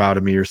would be proud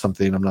of me or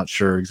something. I'm not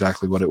sure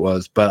exactly what it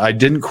was, but I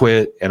didn't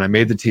quit, and I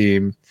made the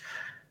team.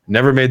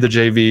 Never made the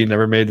JV.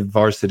 Never made the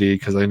varsity,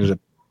 because I ended up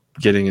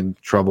getting in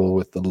trouble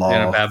with the law.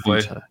 Yeah, bad boy.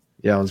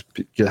 Yeah, I was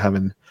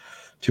having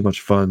too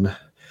much fun.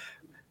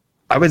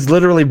 I was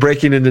literally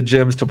breaking into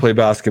gyms to play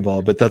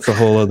basketball, but that's a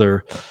whole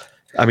other.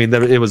 I mean,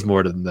 it was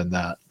more than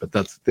that. But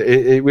that's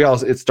it.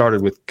 It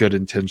started with good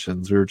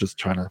intentions. We were just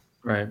trying to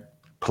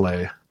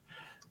play.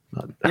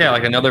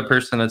 Like another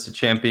person that's a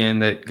champion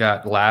that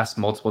got last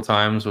multiple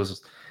times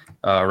was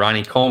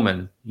Ronnie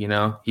Coleman.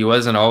 He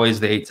wasn't always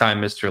the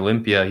 8-time Mr.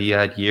 Olympia. He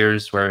had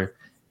years where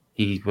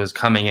he was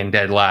coming in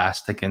dead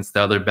last against the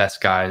other best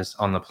guys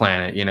on the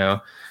planet,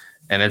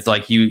 and it's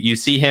like you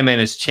see him in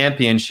his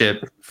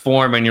championship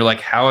form, and you're like,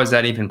 how is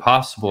that even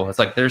possible? It's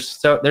like there's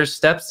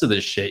steps to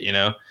this shit,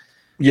 It's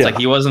like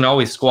he wasn't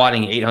always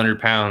squatting 800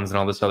 pounds and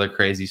all this other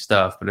crazy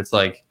stuff, but it's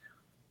like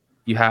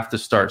you have to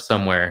start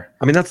somewhere.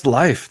 I mean, that's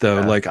life, though.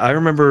 Yeah. Like I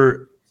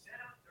remember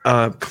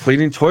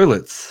cleaning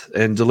toilets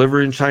and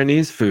delivering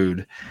Chinese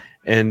food,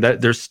 and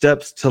that there's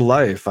steps to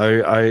life.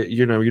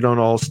 You don't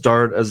all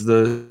start as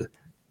the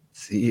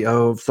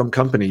CEO of some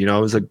company. I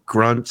was a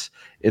grunt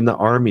in the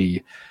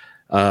army.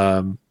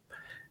 I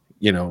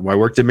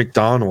worked at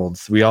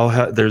McDonald's. We all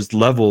have, there's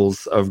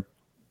levels of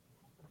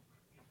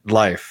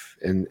life,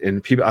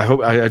 and people,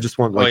 I just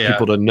want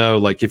people to know,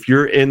 like, if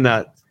you're in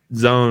that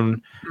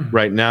zone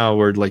right now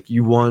where like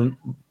you want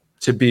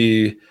to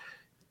be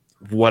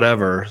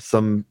whatever,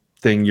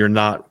 something you're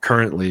not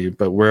currently,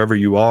 but wherever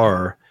you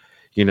are,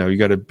 you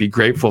got to be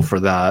grateful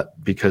for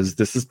that, because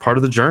this is part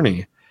of the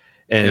journey.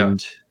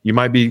 And you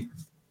might be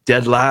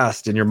dead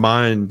last in your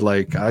mind,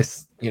 but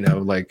it's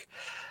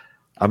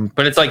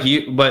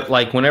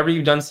like whenever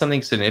you've done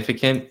something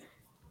significant,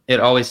 it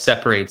always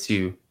separates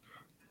you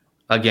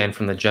again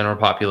from the general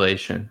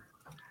population.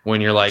 When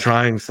you're like,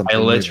 trying something, I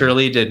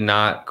literally did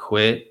not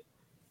quit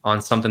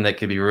on something that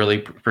could be really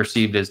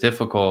perceived as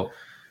difficult.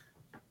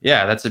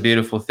 Yeah, that's a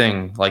beautiful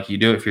thing. Like you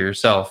do it for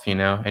yourself,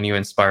 and you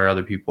inspire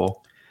other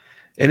people.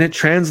 And it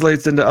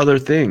translates into other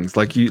things.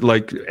 Like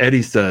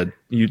Eddie said,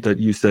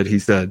 he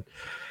said,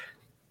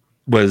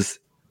 was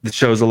it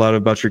shows a lot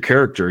about your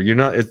character.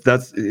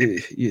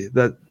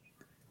 That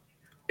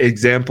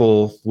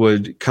example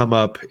would come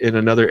up in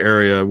another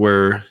area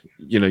where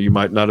you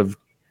might not have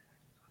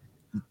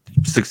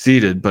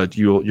succeeded, but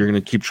you're going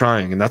to keep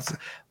trying, and that's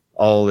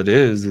all it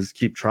is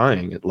keep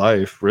trying at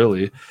life,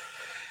 really.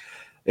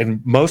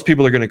 and most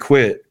people are going to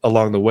quit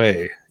along the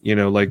way. You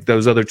know, like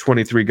those other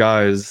 23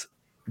 guys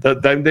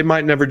that they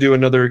might never do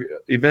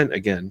another event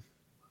again.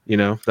 You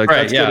know, like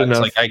Right? that's Yeah, good it's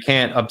enough. like I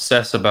can't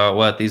obsess about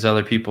what these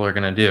other people are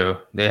gonna do.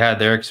 They had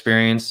their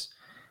experience,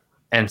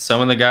 and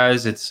some of the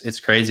guys, it's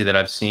crazy that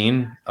I've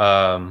seen.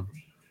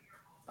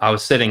 I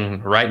was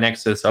sitting right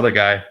next to this other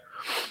guy.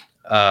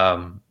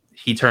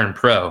 He turned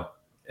pro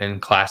in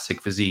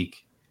classic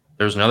physique.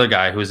 There's another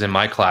guy who's in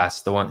my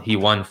class. The one he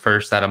won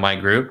first out of my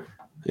group.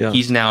 Yeah.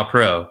 He's now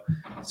pro.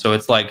 So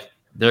it's like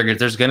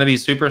there's going to be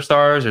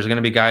superstars. There's going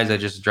to be guys that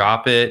just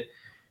drop it,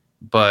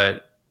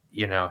 but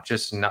you know,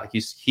 just not.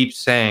 He keeps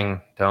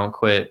saying, "Don't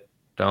quit,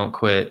 don't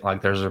quit."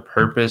 Like there's a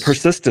purpose,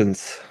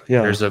 Persistence.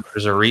 Yeah. There's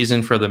a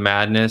reason for the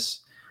madness.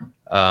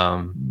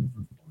 I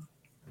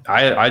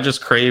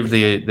just crave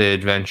the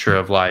adventure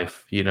of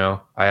life. You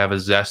know, I have a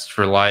zest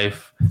for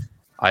life.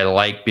 I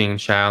like being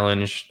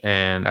challenged,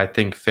 and I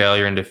think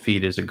failure and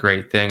defeat is a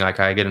great thing. Like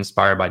I get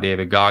inspired by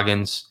David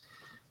Goggins.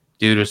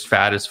 Dude was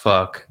fat as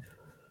fuck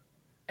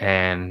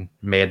and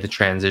made the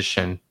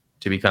transition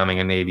to becoming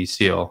a Navy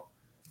SEAL.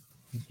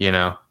 You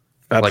know,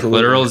 Absolutely. like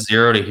literal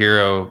 0 to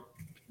hero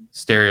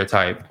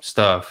stereotype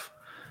stuff.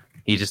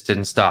 He just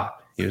didn't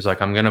stop. He was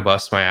like, I'm going to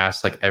bust my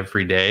ass like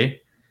every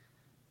day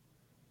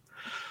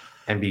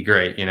and be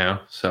great, you know?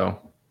 So.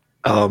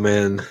 Oh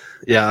man.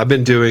 Yeah, I've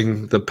been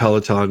doing the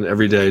Peloton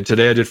every day.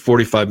 Today I did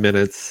 45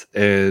 minutes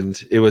and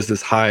it was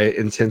this high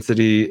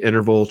intensity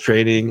interval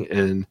training,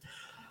 and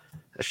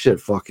that shit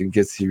fucking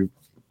gets you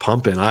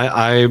pumping.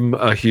 I'm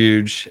a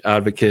huge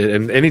advocate,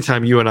 and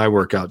anytime you and I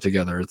work out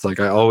together, it's like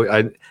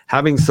I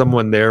having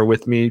someone there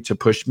with me to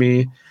push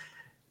me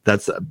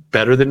that's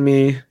better than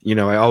me. You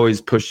know, I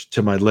always push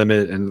to my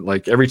limit, and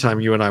like every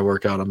time you and I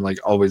work out, I'm like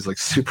always like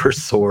super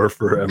sore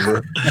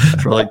forever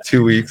for like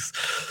 2 weeks.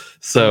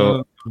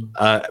 So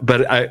but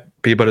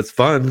it's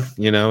fun,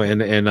 you know,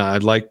 and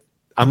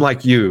I'm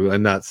like you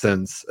in that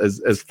sense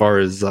as far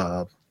as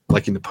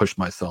liking to push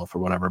myself or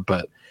whatever,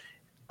 but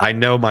I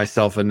know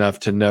myself enough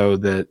to know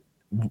that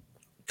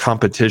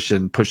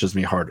competition pushes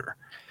me harder.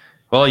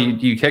 Well,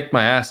 you kicked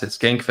my ass at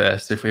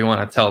Skankfest. If we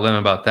want to tell them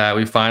about that,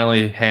 we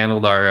finally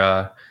handled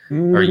our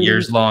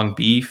years-long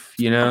beef.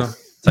 You know,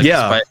 it's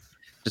like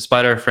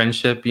despite our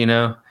friendship, you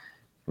know,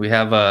 we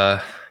have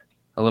a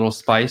little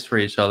spice for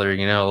each other.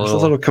 You know, a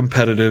little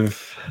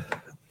competitive.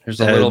 There's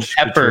a little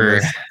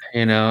pepper.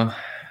 You know,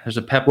 there's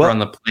a pepper on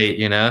the plate.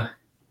 You know.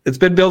 It's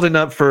been building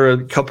up for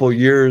a couple of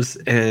years,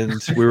 and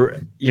we were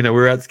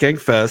at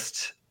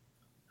Skankfest,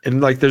 and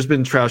like there's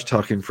been trash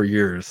talking for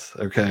years,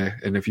 okay?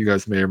 And if you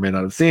guys may or may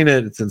not have seen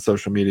it, it's in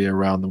social media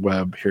around the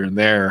web here and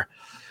there.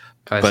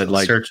 Guys, but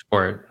like search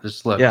for it.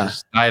 Just look,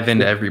 just dive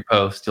into every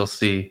post, you'll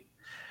see.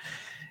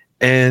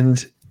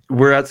 And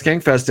we're at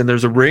Skankfest, and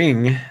there's a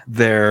ring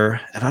there,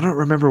 and I don't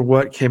remember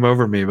what came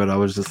over me, but I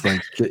was just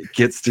like,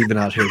 get Steven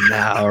out here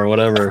now or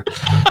whatever.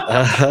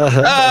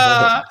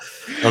 I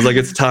was like,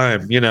 it's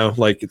time, you know,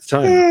 like it's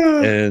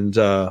time. And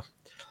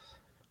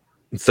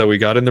so we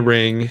got in the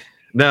ring.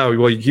 No,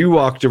 well, you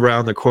walked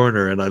around the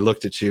corner, and I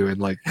looked at you, and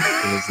like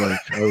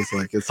I was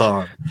like, it's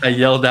on. I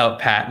yelled out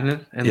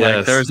Patton, and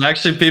like there was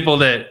actually people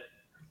that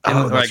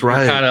that's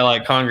right, kind of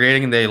like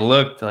congregating, and they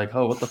looked like,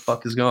 oh, what the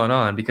fuck is going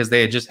on? Because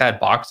they had just had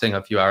boxing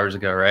a few hours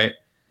ago, right?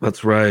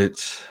 That's right.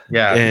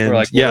 Yeah, and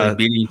people were like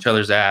beating each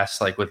other's ass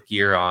like with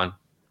gear on.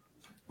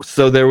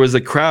 So there was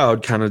a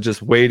crowd kind of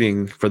just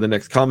waiting for the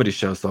next comedy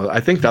show. So I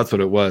think that's what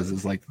it was.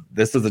 Is like,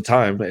 this is the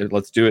time.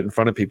 Let's do it in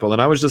front of people.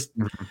 And I was just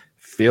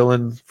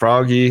feeling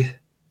froggy,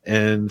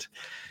 and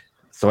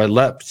so I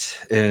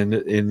leapt, and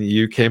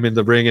you came in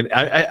the ring, and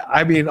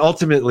I mean,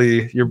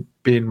 ultimately, you're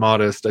being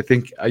modest. I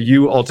think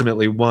you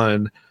ultimately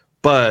won,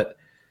 but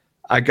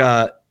I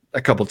got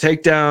a couple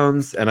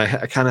takedowns, and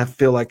I kind of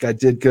feel like I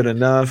did good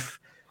enough.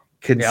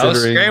 Considering, I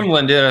was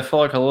scrambling, dude. I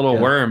felt like a little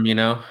worm, you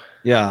know.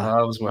 Yeah,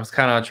 I was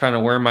kind of trying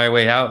to worm my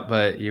way out,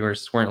 but you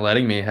weren't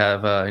letting me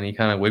have any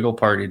kind of wiggle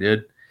party,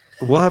 dude.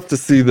 We'll have to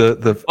see the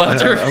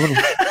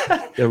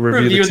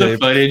review the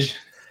footage.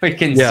 We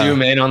can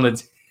zoom in on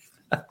the.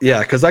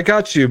 Yeah, because I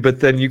got you,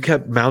 but then you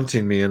kept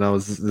mounting me, and I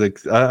was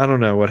like, I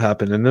don't know what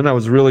happened. And then I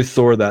was really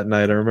sore that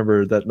night. I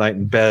remember that night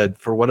in bed,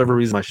 for whatever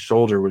reason, my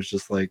shoulder was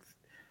just like,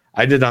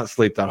 I did not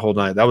sleep that whole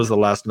night. That was the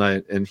last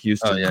night in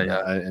Houston. Oh,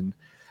 yeah. And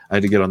I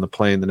had to get on the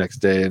plane the next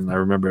day, and I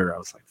remember I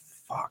was like,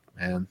 fuck,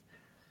 man.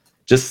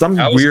 Just some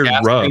weird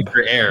rub.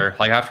 For air,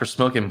 like after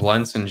smoking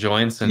blunts and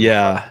joints and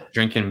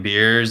drinking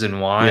beers and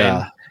wine.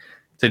 Yeah.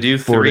 To do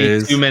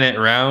 3 2-minute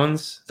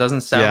rounds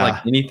doesn't sound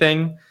like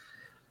anything.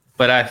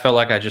 But I felt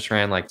like I just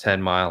ran like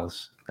 10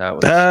 miles. That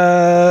was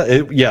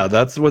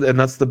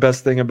that's the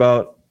best thing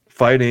about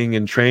fighting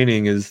and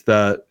training, is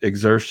that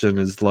exertion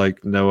is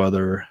like no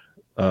other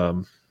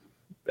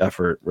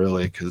effort,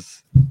 really,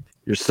 because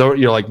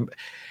you're like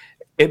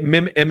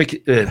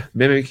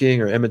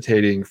mimicking or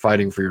imitating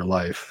fighting for your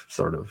life,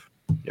 sort of,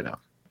 you know.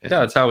 Yeah,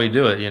 that's how we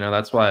do it, you know.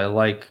 That's why I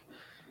like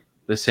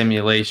the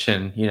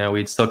simulation. You know,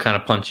 we'd still kind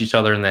of punch each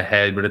other in the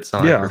head, but it's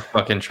not like we're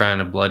fucking trying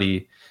to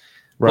bloody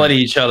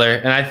each other.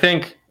 And I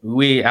think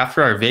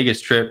after our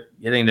Vegas trip,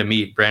 getting to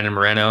meet Brandon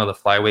Moreno, the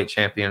flyweight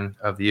champion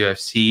of the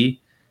UFC,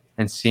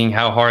 and seeing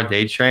how hard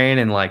they train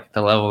and like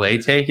the level they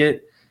take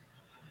it,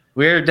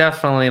 we're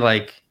definitely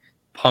like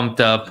pumped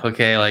up.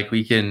 Okay, like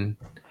we can.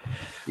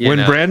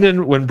 When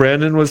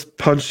Brandon was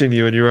punching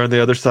you and you were on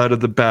the other side of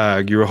the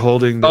bag, you were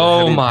holding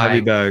the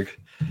heavy bag.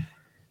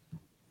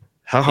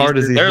 How hard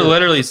is he? They're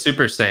literally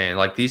Super Saiyan.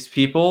 Like these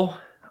people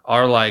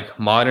are like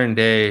modern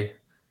day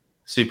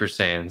Super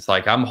Saiyans.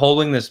 Like I'm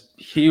holding this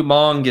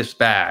humongous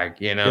bag,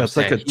 you know. Yeah, it's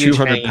like a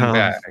 200-pound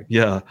bag.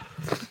 Yeah.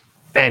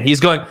 And he's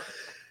going,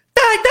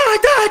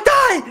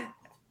 die.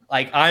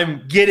 Like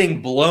I'm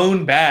getting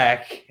blown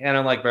back. And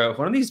I'm like, bro, if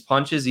one of these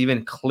punches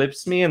even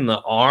clips me in the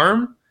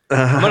arm,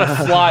 I'm going to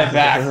fly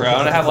back, bro. I'm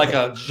going to have like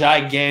a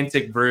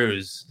gigantic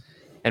bruise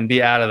and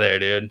be out of there,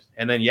 dude.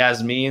 And then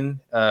Yasmin,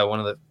 one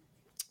of the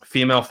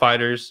female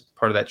fighters,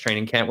 part of that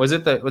training camp. What's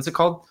it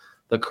called?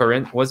 The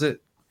Corinth? Was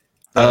it?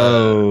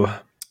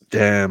 Oh,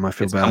 damn. I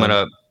feel bad. Coming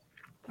up.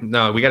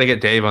 No, we got to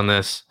get Dave on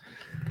this.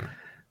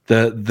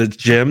 The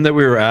gym that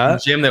we were at?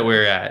 The gym that we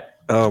were at.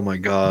 Oh my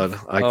god!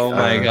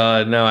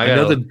 God! No, I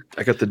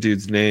got the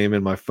dude's name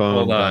in my phone.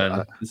 Hold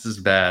on, this is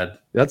bad.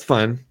 That's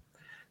fine.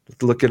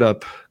 Let's look it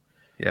up.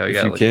 Yeah, we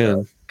got to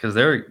can because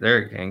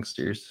they're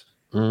gangsters.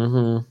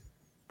 Mm-hmm.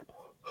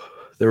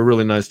 They were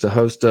really nice to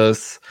host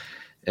us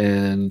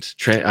and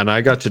train, and I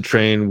got to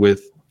train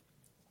with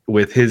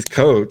his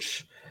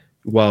coach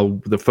while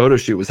the photo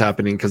shoot was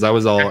happening because I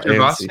was all Hector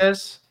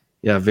Vasquez?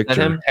 Yeah, Victor. Is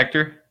that him?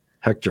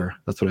 Hector.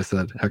 That's what I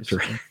said.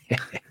 Hector.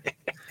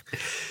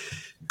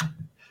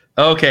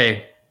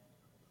 Okay.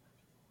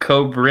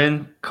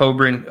 Cobrin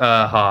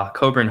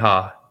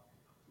Ha.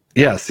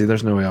 Yeah, see,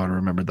 there's no way I would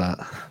remember that.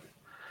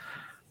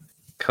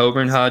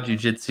 Cobrin Ha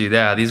Jiu-Jitsu.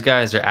 Yeah, these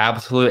guys are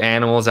absolute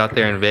animals out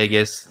there in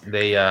Vegas.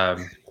 They're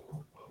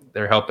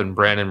helping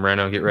Brandon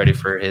Moreno get ready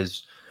for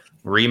his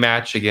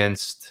rematch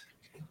against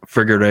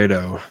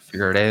Figueiredo.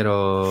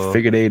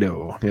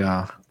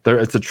 Yeah.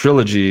 It's a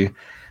trilogy.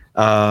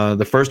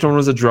 The first one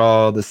was a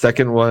draw. The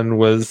second one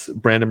was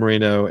Brandon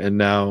Moreno, and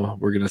now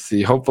we're gonna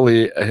see.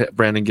 Hopefully,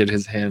 Brandon get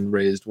his hand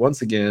raised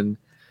once again.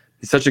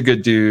 He's such a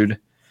good dude.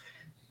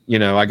 You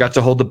know, I got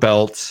to hold the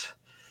belt,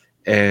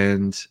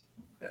 and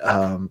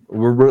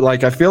we're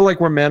like, I feel like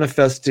we're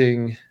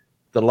manifesting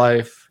the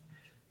life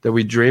that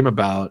we dream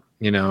about.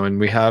 You know, and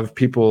we have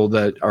people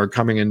that are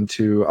coming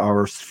into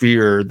our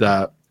sphere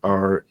that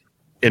are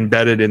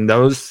embedded in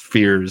those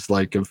spheres,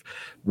 like of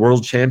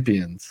world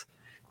champions.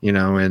 You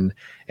know, and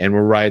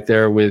we're right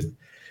there with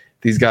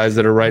these guys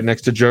that are right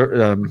next to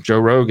Joe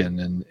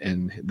Rogan,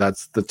 and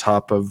that's the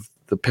top of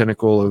the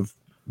pinnacle of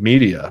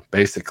media,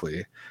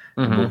 basically.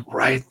 Mm-hmm. We're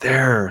right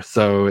there.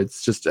 So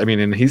it's just, I mean,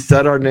 and he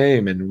said our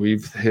name, and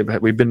we've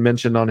been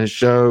mentioned on his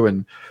show,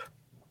 and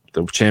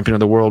the champion of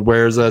the world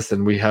wears us,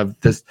 and we have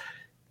this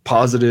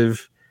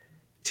positive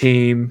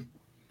team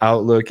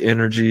outlook,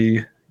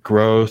 energy,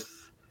 growth,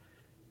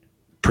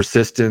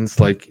 persistence.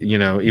 Like, you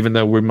know, even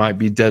though we might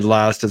be dead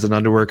last as an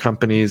underwear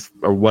companies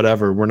or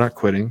whatever, we're not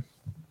quitting.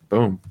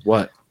 Boom.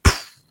 What?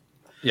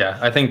 Yeah,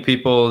 I think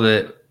people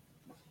that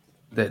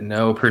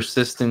know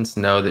persistence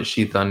know that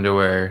Sheath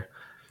Underwear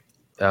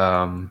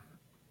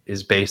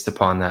is based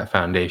upon that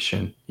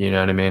foundation. You know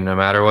what I mean? No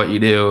matter what you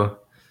do,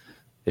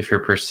 if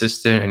you're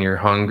persistent and you're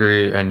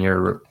hungry and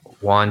you're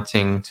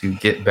wanting to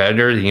get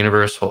better, the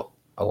universe will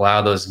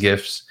allow those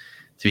gifts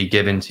to be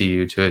given to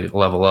you to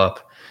level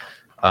up.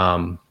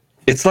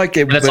 It's like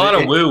it's a lot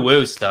of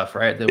woo-woo stuff,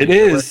 right? It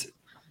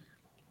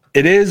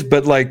is,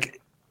 but like,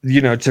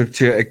 you know,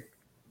 to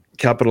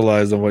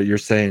capitalize on what you're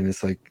saying,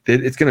 it's like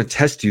it's going to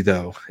test you,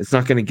 though. It's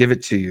not going to give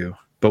it to you.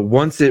 But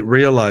once it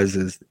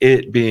realizes,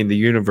 it being the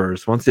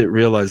universe, once it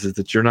realizes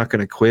that you're not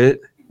going to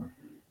quit,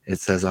 it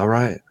says, "All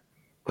right,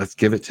 let's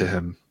give it to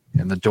him,"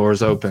 and the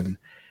doors open,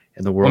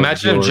 and the world. Well,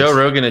 imagine if Joe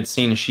Rogan had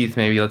seen Sheath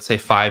maybe, let's say,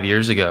 5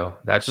 years ago.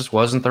 That just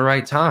wasn't the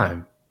right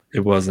time.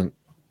 It wasn't.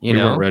 We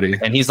weren't ready.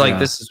 And he's like,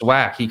 this is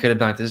whack. He could have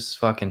done, this is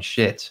fucking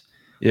shit.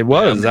 It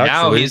was,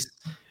 actually.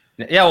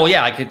 Now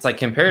like it's like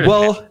compared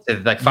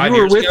to like 5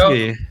 years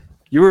ago.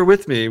 You were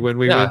with me when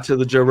we went to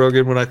the Joe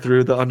Rogan when I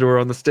threw the underwear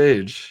on the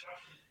stage.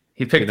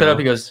 He picked it up.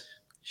 He goes,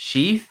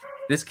 Sheath,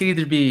 this could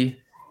either be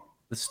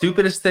the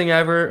stupidest thing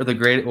ever or the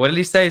greatest. What did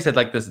he say? He said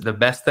like the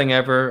best thing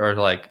ever, or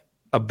like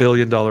 $1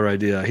 billion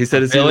idea. He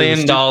said it's $1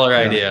 billion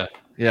idea.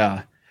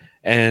 Yeah.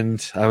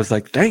 And I was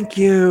like, thank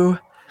you.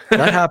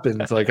 That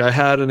happened. Like, I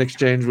had an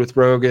exchange with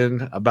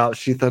Rogan about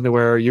Sheath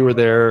Underwear. You were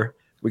there.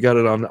 We got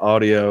it on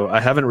audio. I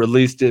haven't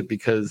released it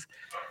because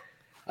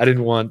I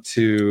didn't want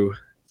to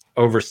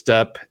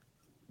overstep.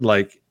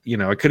 Like, you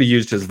know, I could have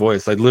used his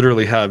voice. I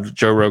literally have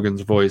Joe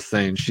Rogan's voice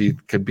saying Sheath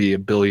could be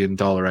 $1 billion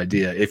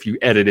idea if you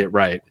edit it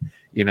right.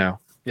 You know,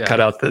 cut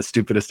out the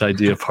stupidest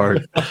idea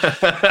part.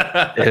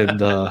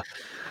 And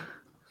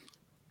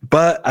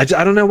but I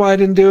don't know why I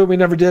didn't do it. We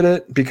never did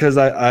it because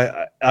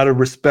I out of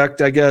respect,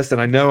 I guess.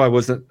 And I know I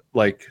wasn't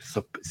like,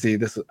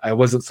 I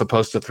wasn't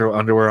supposed to throw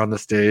underwear on the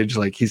stage.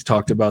 Like he's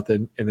talked about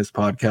that in his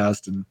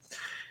podcast, and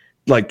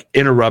like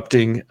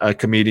interrupting a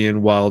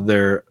comedian while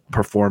they're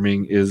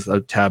performing is a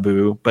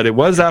taboo. But it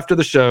was after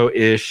the show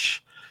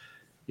ish.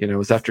 you know, it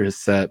was after his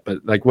set,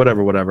 but like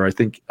whatever. I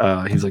think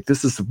he's like,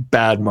 this is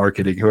bad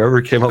marketing.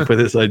 Whoever came up with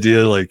this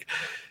idea, like,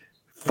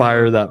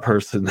 fire that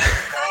person.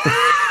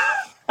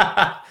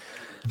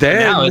 Then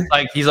now it's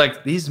like he's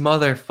like, these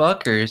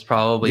motherfuckers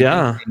probably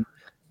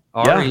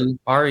thinking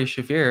Ari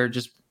Shafir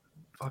just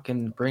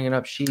fucking bringing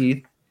up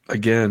Sheath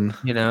again,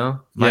 you know,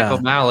 Michael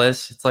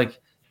Malice. It's like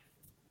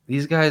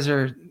these guys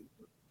are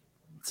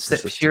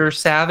pure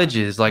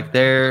savages. Like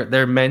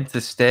they're meant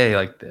to stay.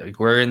 Like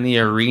we're in the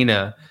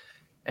arena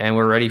and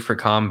we're ready for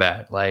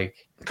combat. Like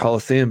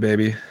Coliseum,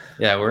 baby.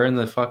 Yeah, we're in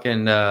the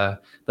fucking the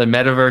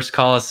metaverse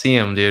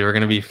Coliseum, dude. We're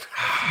gonna be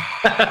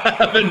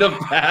having the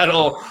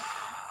battle.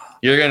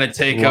 You're gonna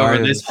take over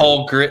this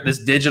whole grid, this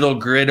digital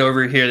grid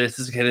over here. This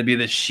is gonna be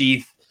the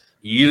Sheath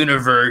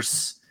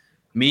universe.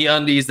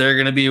 MeUndies, they're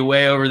gonna be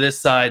way over this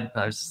side.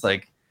 I was just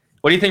like,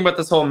 what do you think about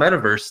this whole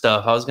metaverse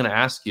stuff? I was gonna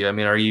ask you. I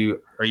mean, are you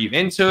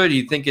into it? Do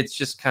you think it's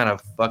just kind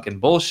of fucking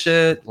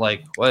bullshit?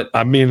 Like what?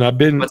 I mean, I've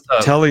been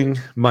telling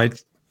my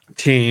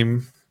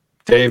team,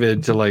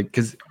 David, to like,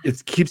 because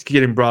it keeps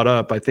getting brought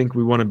up. I think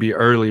we want to be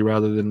early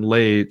rather than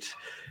late.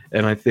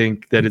 And I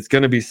think that it's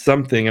going to be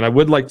something. And I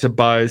would like to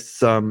buy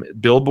some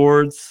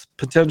billboards,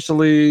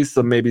 potentially,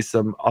 maybe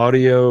some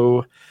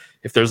audio,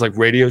 if there's like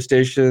radio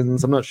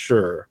stations. I'm not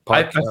sure.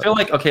 I feel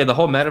like, okay, the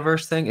whole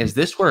metaverse thing, is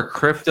this where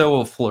crypto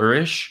will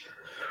flourish?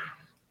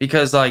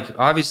 Because like,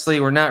 obviously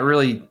we're not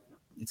really,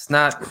 it's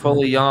not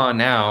fully on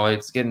now.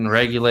 It's getting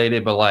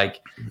regulated, but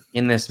like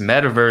in this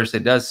metaverse,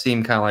 it does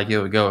seem kind of like it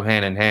would go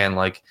hand in hand.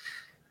 Like,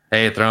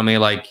 hey, throw me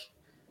like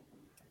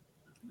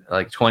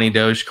 20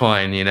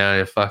 Dogecoin, you know,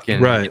 to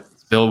fucking get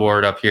this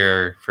billboard up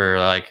here for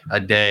like a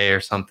day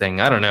or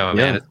something. I don't know,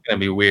 man. It's gonna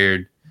be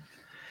weird.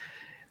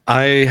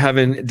 I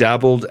haven't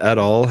dabbled at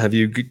all. Have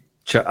you?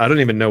 I don't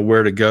even know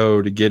where to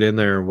go to get in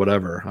there or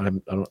whatever. I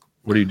don't.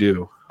 What do you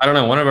do? I don't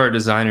know. One of our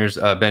designers,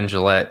 Ben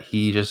Gillette,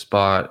 he just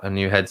bought a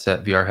new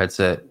headset, VR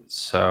headset.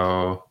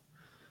 So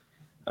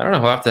I don't know.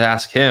 We'll have to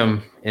ask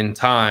him in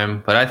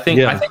time. But I think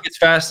it's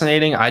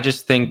fascinating. I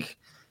just think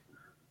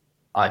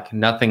like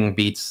nothing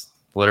beats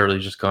literally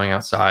just going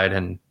outside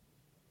and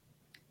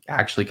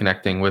actually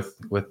connecting with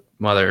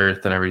Mother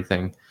Earth and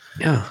everything.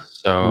 Yeah.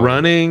 So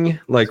running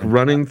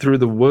through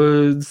the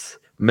woods,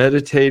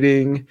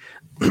 meditating.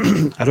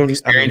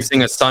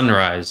 Experiencing a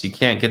sunrise. You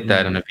can't get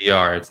that in a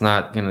VR. It's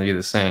not going to be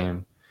the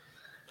same.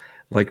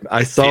 Like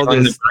I saw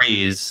the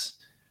breeze.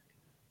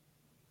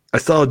 I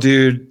saw a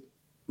dude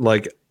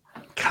like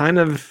kind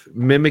of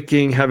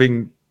mimicking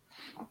having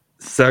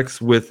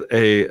sex with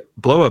a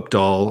blow-up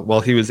doll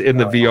while he was in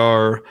the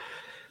VR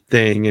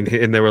thing,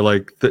 and they were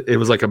like, it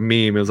was like a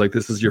meme. It was like,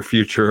 this is your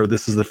future, or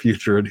this is the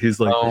future, and he's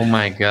like, oh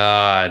my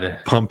god,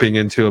 pumping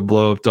into a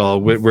blow-up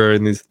doll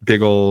wearing these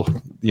big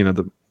old, you know,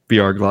 the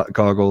VR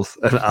goggles.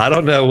 And I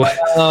don't know what.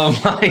 Oh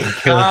my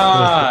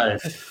god.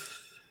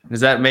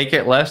 Does that make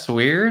it less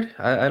weird?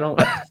 I don't.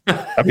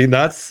 I mean,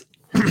 that's.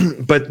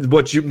 But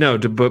what you know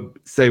to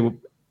say,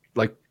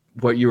 like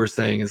what you were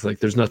saying is like,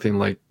 there's nothing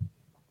like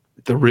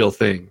the real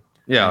thing.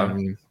 Yeah. You know I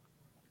mean,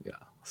 yeah.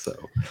 So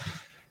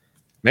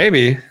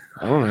maybe.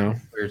 I don't know.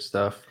 Weird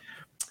stuff.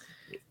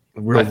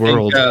 Real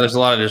world. There's a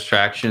lot of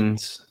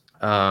distractions.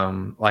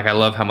 Like I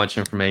love how much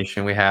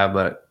information we have,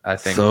 but I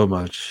think so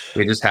much.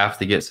 We just have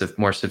to get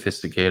more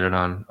sophisticated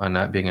on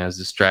not being as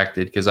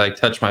distracted. Because I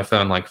touch my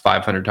phone like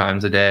 500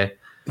 times a day.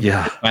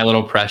 Yeah. My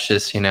little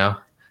precious, you know.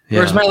 Yeah.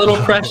 Where's my little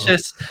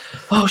precious?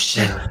 Oh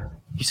shit!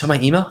 You saw my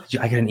email?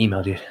 I got an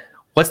email, dude.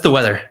 What's the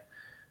weather?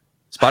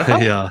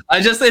 Spotify? Yeah.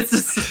 It's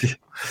just.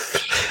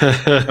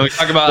 And we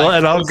talk about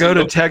and I'll go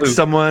to text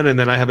someone, and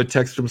then I have a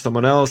text from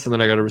someone else, and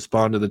then I got to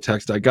respond to the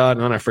text I got,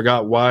 and then I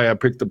forgot why I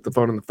picked up the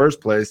phone in the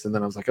first place, and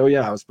then I was like, oh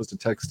yeah, I was supposed to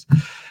text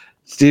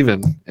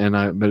Steven,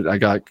 but I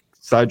got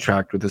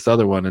sidetracked with this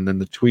other one, and then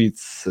the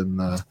tweets, and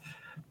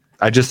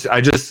I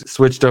just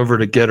switched over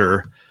to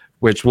Getter,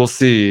 which we'll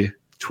see.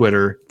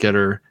 Twitter,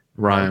 Getter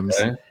rhymes.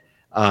 Okay.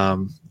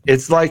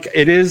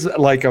 It is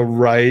like a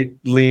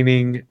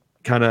right-leaning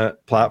kind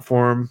of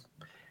platform,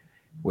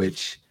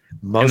 which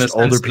most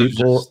older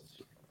people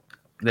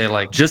they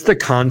like just the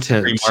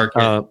content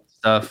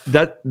stuff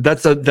that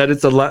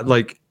it's a lot,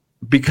 like,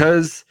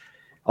 because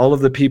all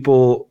of the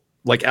people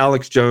like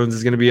Alex Jones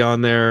is going to be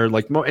on there,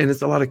 like, and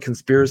it's a lot of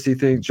conspiracy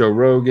things. Joe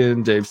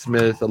Rogan, Dave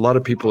Smith, a lot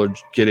of people are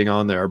getting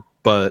on there,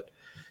 but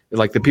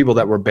like the people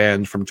that were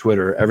banned from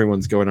Twitter,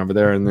 everyone's going over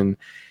there. And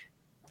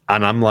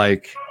I'm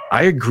like,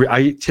 I agree.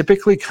 I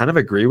typically kind of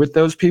agree with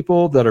those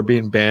people that are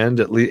being banned,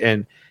 at least,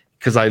 and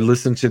because I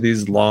listen to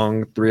these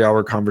long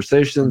 3-hour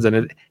conversations, and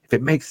if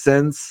it makes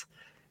sense,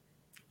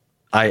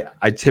 I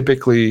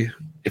typically,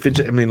 if it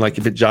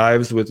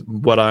jives with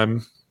what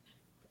I'm,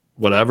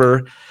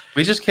 whatever.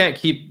 We just can't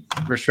keep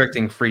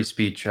restricting free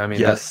speech. I mean,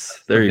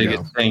 yes, there you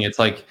go. Thing. It's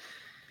like,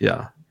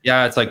 yeah,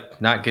 it's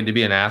like not good to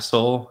be an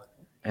asshole.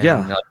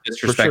 And, like,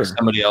 disrespect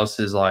somebody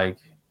else's, like,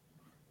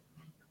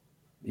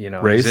 you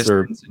know, race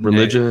or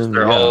religion,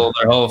 their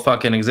whole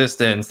fucking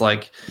existence.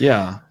 Like,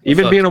 yeah,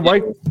 even being a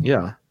white,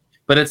 yeah.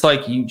 But it's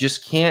like, you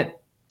just can't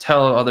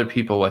tell other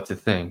people what to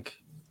think.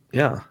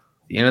 Yeah. At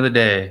the end of the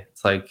day,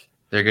 it's like,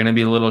 They're going to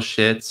be little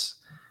shits,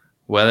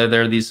 whether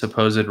they're these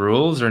supposed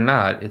rules or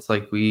not. It's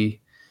like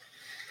we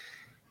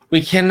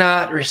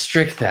cannot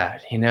restrict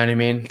that. You know what I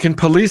mean? We can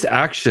police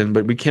action,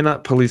 but we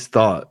cannot police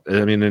thought.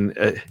 I mean,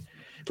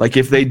 like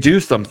if they do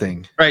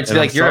something, right? So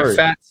like, you're a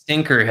fat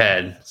stinker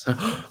head. So,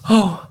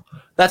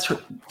 that's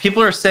what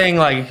people are saying.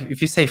 Like,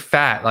 if you say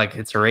fat, like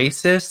it's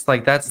racist.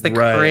 Like that's the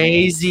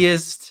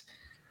craziest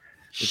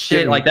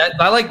shit. Like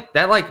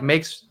that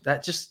makes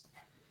that just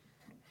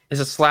is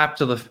a slap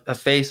to the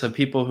face of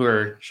people who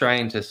are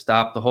trying to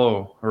stop the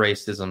whole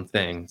racism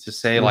thing. To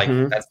say like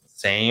that's the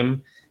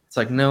same. It's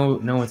like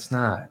no, it's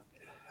not.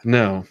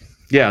 No.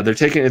 Yeah, they're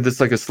taking it's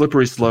like a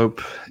slippery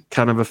slope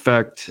kind of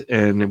effect,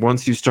 and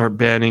once you start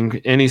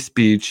banning any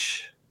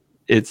speech,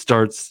 it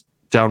starts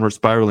downward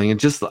spiraling. And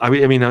just I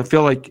mean, I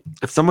feel like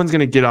if someone's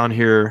gonna get on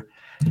here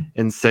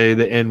and say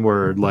the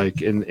N-word,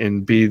 like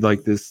and be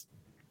like this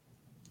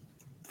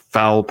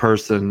foul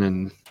person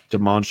and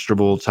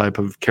demonstrable type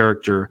of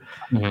character,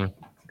 I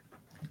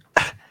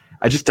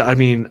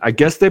mean, I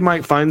guess they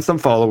might find some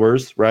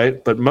followers,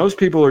 right? But most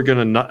people are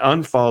gonna not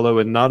unfollow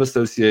and not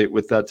associate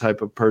with that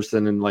type of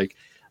person, and like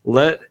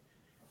let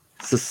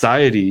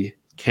society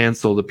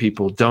cancel the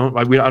people.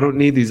 I don't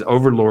need these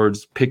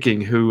overlords picking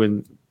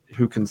who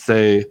can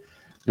say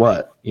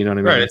what. You know what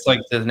I mean? Right. It's like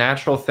the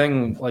natural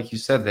thing, like you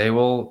said, they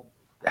will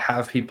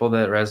have people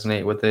that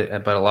resonate with it,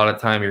 but a lot of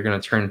time you're going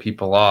to turn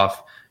people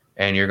off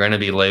and you're going to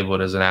be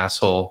labeled as an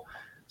asshole.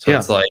 So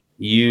it's like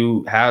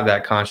you have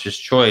that conscious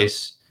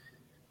choice,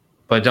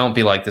 but don't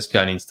be like, this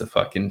guy needs to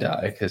fucking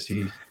die because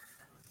he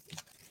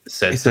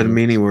said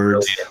meaning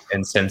words, really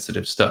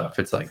insensitive stuff.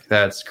 It's like,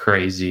 that's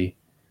crazy.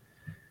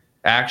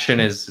 Action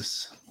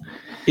is,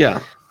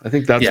 I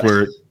think that's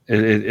where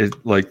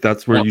it like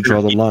that's where you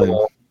draw the line.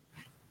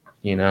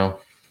 You know,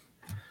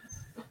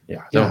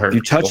 don't hurt.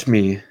 You touch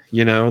me,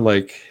 you know,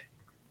 like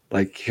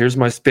here's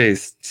my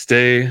space.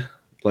 Stay,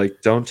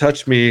 like, don't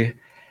touch me.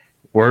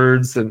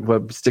 Words and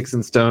what sticks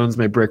and stones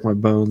may break my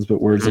bones,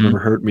 but words will never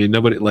hurt me.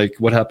 Nobody, like,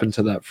 what happened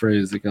to that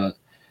phrase? It got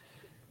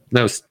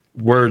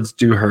words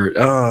do hurt.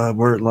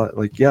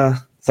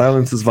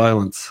 Silence is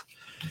violence.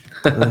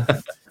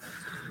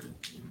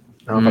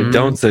 Now, if I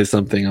don't say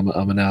something,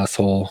 I'm an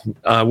asshole.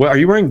 Are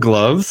you wearing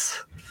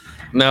gloves?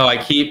 No, I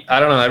don't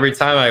know. Every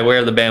time I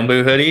wear the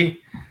bamboo hoodie,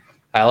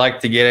 I like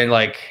to get in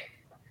like,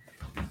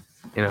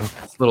 you know,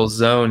 this little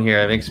zone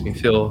here. It makes me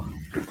feel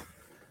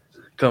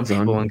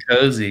comfortable and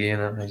cozy. You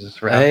know, I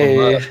just wrap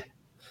them up.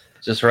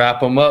 Just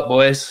wrap them up,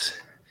 boys.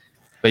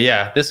 But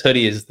yeah, this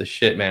hoodie is the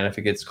shit, man. If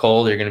it gets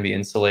cold, you're gonna be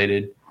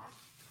insulated.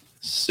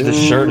 The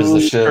shirt is the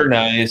shit. Super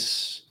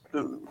nice.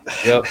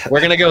 Yep.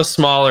 We're gonna go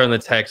smaller in the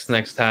text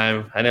next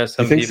time. I know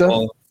some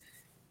people.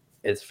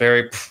 It's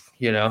very,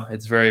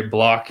 it's very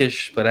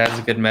blockish, but it has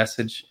a good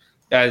message.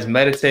 Guys,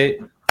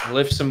 meditate,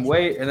 lift some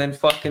weight, and then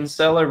fucking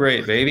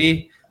celebrate,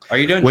 baby. Are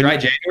you doing dry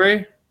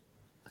January?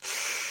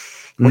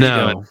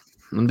 No,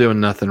 I'm doing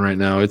nothing right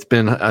now. I've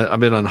been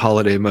on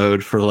holiday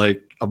mode for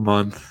like a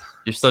month.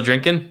 You're still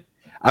drinking?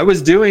 I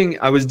was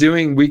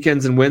doing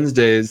weekends and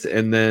Wednesdays,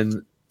 and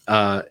then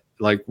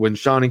like when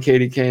Sean and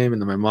Katie came,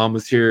 and then my mom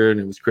was here, and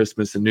it was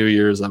Christmas and New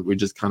Year's. Like we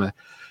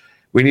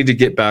need to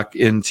get back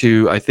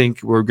into. I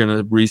think we're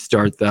gonna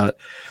restart that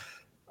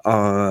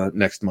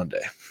next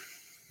Monday.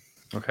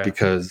 Okay.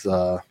 Because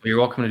you're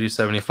welcome to do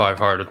 75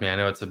 hard with me. I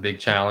know it's a big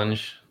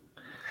challenge.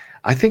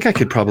 I think I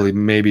could probably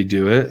maybe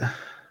do it.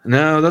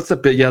 No, that's a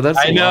bit. Yeah, that's.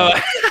 I know.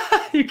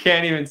 You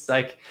can't even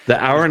like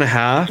the hour and a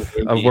half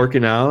of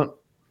working out.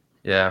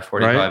 Yeah,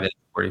 45 in,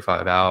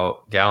 45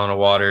 out. Gallon of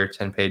water,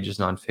 10 pages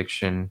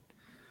nonfiction.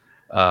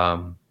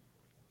 I'm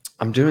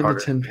doing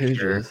the 10 pages.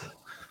 Sure.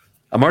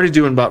 I'm already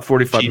doing about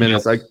 45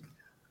 minutes. Meals.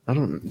 I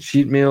don't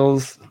cheat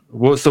meals.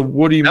 Well, so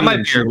what do you mean? That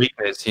might be your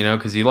weakness,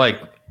 because you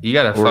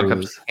gotta fuck up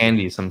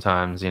candy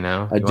sometimes,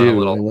 I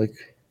do.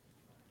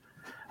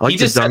 He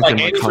just said like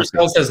Andy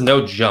Frisell says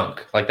no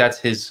junk. Like that's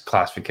his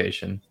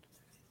classification.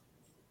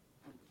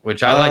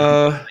 Which I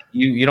like.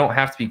 You don't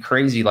have to be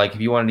crazy. Like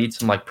if you want to eat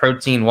some like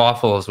protein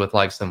waffles with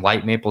like some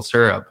light maple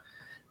syrup,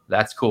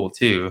 that's cool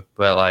too.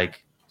 But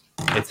like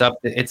it's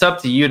up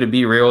to you to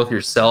be real with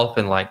yourself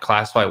and like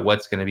classify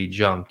what's going to be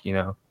junk.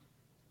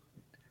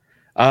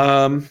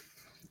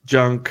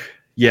 Junk.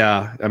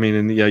 Yeah. I mean,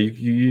 and yeah,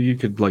 you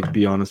could like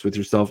be honest with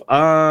yourself. When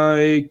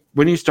are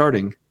you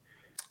starting?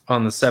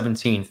 On the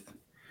 17th.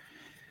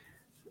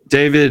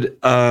 David,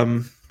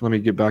 let me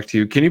get back to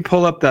you. Can you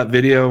pull up that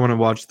video? I want to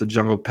watch the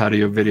jungle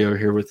patio video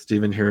here with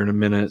Steven here in a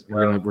minute.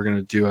 We're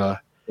gonna do the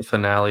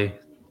finale.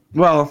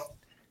 Well,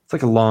 it's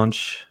like a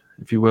launch,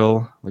 if you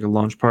will, like a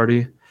launch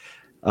party.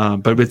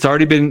 But it's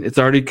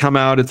already come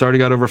out. It's already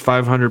got over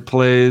 500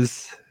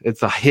 plays.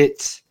 It's a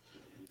hit.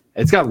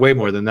 It's got way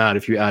more than that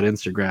if you add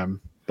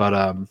Instagram.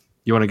 But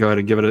you want to go ahead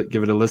and give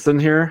it a listen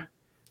here?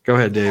 Go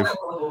ahead, Dave.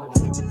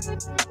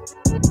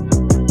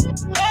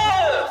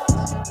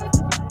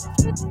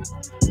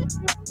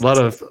 A lot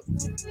of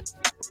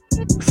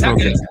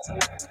smoking.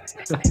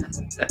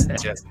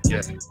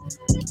 Yeah.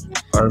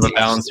 Part of a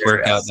balanced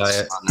workout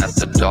diet. At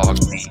the dog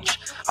beach,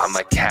 I'm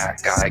a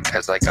cat guy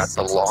cause I got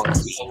the long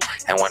feet.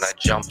 And when I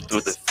jump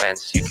through the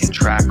fence, you can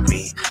track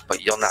me,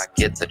 but you'll not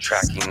get the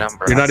tracking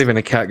number. You're not even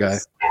a cat guy.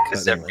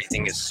 Cause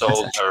everything is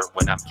solar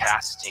when I'm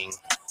casting.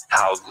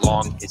 How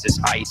long is this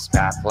ice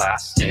bath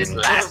lasting?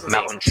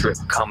 Mountain trip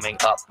coming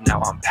up, now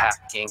I'm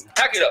packing.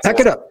 Pack it up. Pack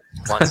it up.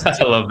 Once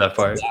I love that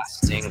part.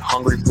 lasting,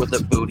 hungry for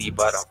the booty,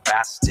 but I'm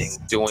fasting.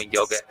 Doing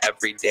yoga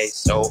every day,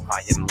 so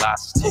I am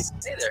lasting.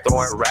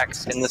 Throwing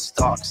racks in the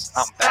stocks,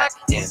 I'm back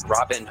in.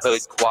 Robin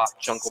Hood, Guap,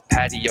 jungle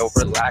patio,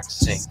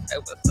 relaxing.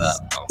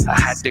 I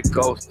had to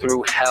go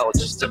through hell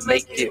just to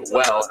make it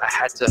well. I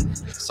had to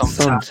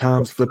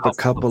Sometimes flip a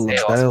couple of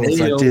bells.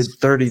 I did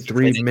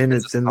 33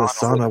 minutes in the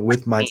sauna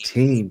with my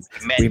team.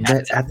 We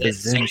met at the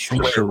Zen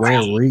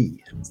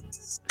Sanctuary.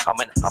 I'm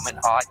an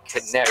odd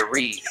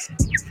canary.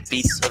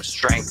 Beats of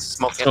strength,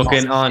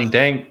 smoking On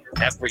dank.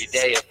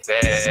 everyday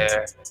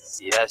affair.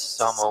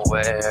 Yes, I'm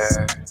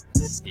aware.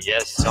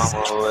 Yes, I'm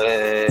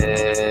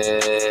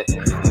aware.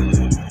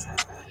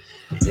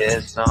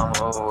 Yes, I'm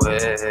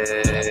aware.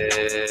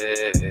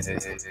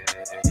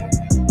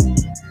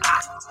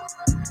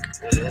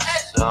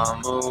 Yes,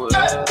 I'm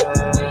aware.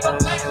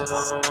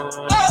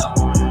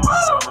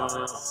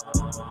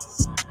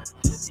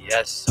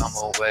 Yes, I'm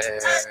aware.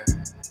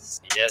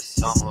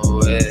 Yes, I'm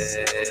aware.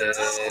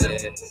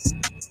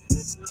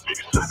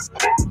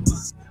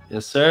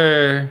 Yes,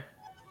 sir.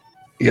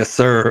 Yes,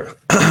 sir.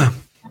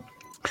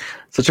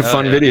 Such a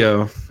fun yeah.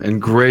 video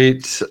and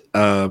great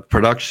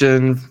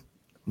production.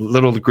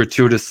 Little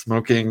gratuitous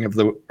smoking of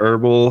the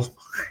herbal.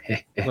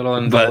 A little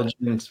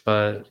indulgence,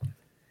 but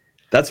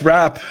That's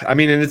rap. I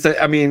mean, and it's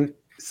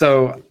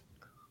so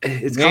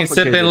it's we ain't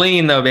sipping complicated.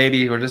 lean though,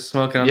 baby. We're just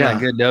smoking on Yeah. that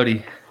good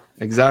doty.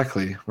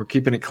 Exactly. We're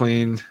keeping it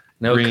clean.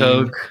 No green.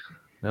 coke,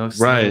 no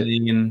Right.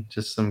 lean,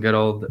 just some good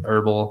old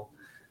herbal.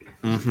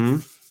 Mm-hmm. I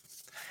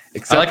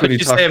Except like when what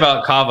you talk- say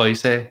about kava. You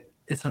say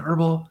it's an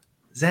herbal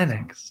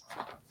Xanax.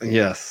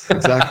 Yes,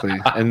 exactly.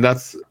 And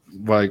that's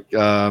like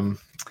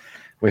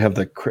we have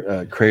the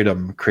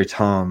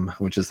kratom,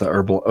 which is the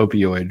herbal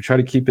opioid. Try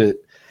to keep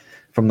it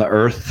from the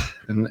earth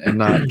and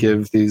not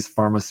give these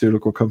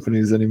pharmaceutical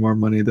companies any more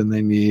money than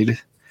they need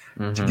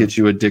to get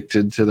you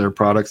addicted to their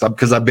products.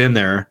 Because I've been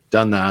there,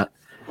 done that,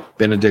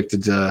 been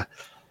addicted to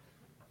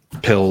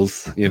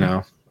pills,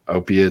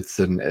 opiates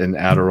and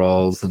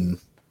Adderalls and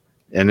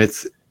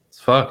It's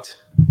fucked.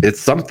 it's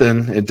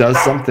something. It does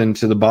something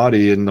to the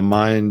body and the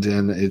mind,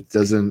 and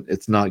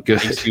it's not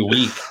good. Makes you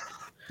weak.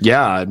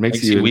 Yeah, it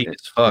makes you weak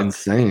as fuck.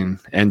 insane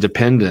and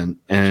dependent,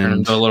 Turn and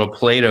into a little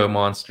Play-Doh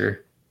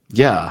monster.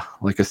 yeah,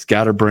 like a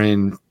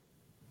scatterbrain,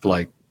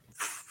 like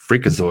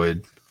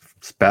freakazoid,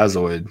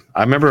 spazoid.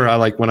 I remember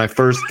when I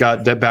first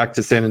got back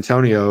to San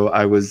Antonio,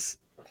 I was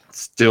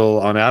still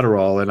on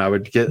Adderall, and I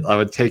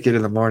would take it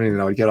in the morning, and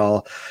I would get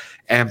all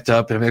amped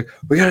up, and I'm like,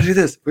 we gotta do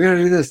this,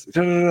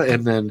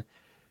 and then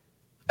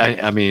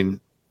I mean,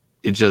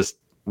 it just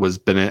was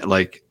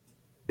like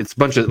it's a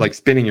bunch of like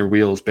spinning your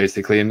wheels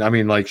basically. And I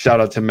mean, like,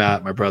 shout out to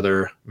Matt, my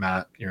brother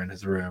Matt, you're in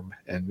his room,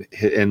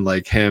 and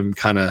like him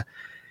kind of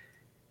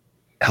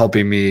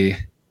helping me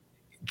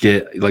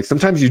get, like,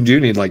 sometimes you do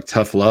need like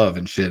tough love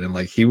and shit, and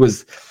like he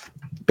was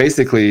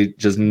basically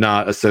just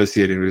not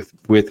associated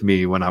with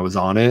me when I was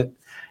on it.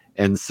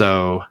 And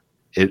so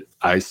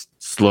I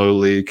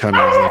slowly kind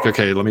of was like,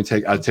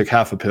 okay, I'd take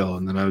half a pill,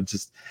 and then I would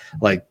just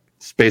like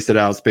space it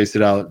out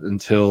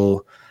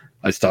until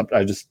I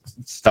just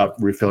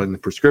stopped refilling the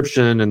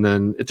prescription. And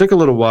then it took a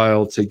little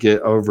while to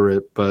get over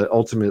it, but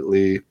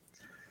ultimately,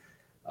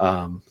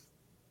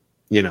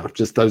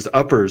 just those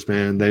uppers,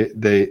 man,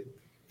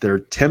 they're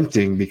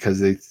tempting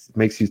because it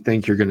makes you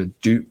think you're going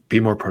to be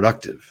more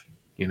productive,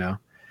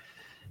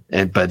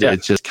 but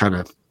it just kind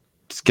of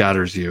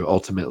scatters you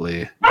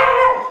ultimately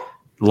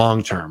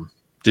long term.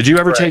 Did you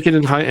ever take it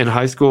in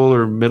high school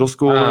or middle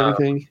school or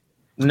anything?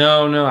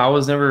 No, I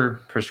was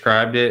never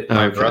prescribed it.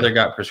 My Okay. brother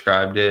got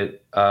prescribed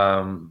it.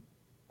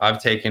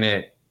 I've taken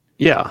it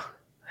Yeah.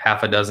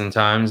 half a dozen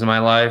times in my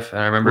life,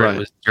 and I remember Right. it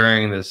was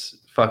during this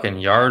fucking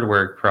yard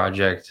work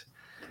project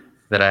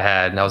that I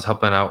had, and I was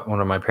helping out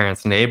one of my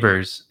parents'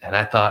 neighbors, and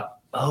I thought,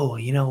 oh,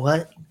 you know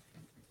what?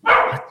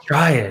 Let's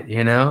try it,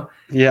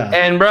 Yeah.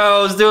 And bro,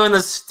 I was doing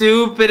the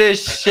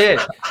stupidest shit.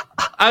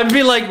 I'd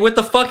be like with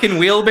the fucking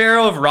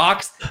wheelbarrow of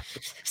rocks,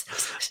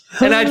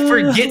 and I'd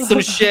forget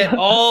some shit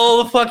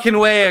all the fucking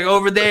way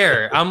over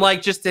there. I'm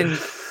like just in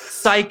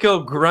psycho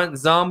grunt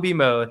zombie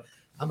mode.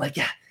 I'm like,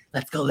 yeah,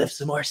 let's go lift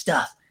some more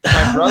stuff.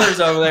 My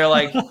brother's over there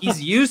like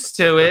he's used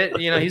to it,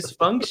 he's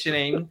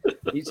functioning.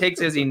 He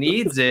takes it as he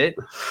needs it,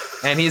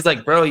 and he's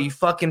like, bro, you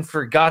fucking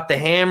forgot the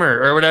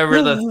hammer or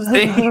whatever the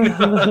thing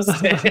was.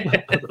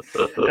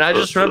 And I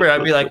just remember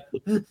I'd be like,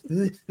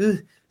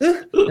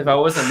 if I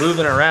wasn't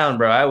moving around,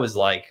 bro, I was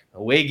like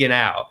wigging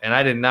out, and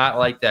I did not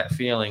like that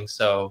feeling.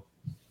 So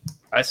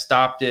I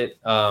stopped it.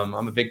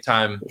 I'm a big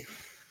time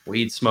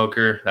weed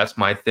smoker. That's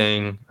my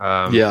thing.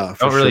 Yeah.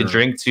 Don't really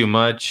drink too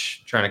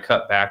much. Trying to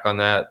cut back on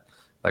that.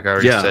 Like I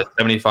already said,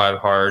 75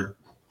 hard,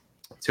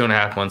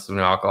 2.5 months of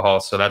no alcohol.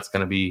 So that's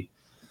going to be.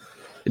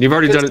 And you've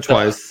already done it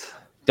twice.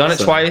 Done it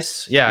So,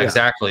 twice. Yeah, yeah.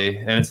 exactly.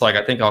 And it's like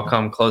I think I'll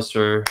come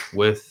closer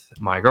with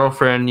my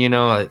girlfriend, you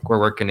know, like we're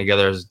working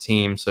together as a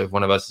team. So if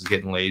one of us is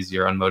getting lazy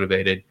or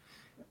unmotivated,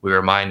 we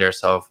remind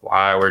ourselves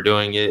why we're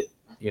doing it,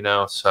 you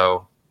know.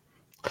 So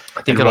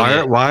I think And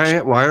it'll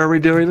why are we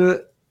doing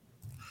it?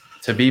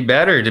 to be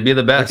better, to be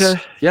the best.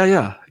 Okay.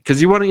 Yeah.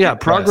 Because you want to, Be the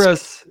best.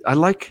 progress. I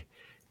like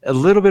a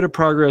little bit of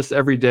progress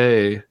every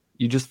day.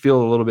 You just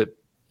feel a little bit,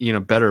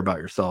 better about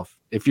yourself.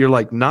 If you're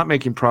like not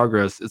making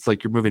progress, it's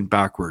like you're moving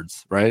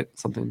backwards, right?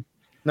 Something.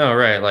 No,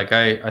 right. Like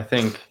I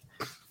think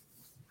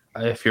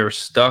if you're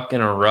stuck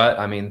in a rut,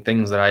 I mean,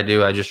 things that I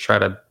do, I just try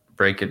to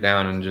break it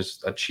down and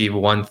just achieve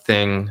one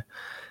thing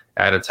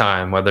at a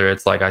time. Whether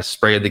it's like I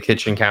sprayed the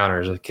kitchen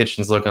counters, the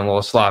kitchen's looking a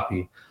little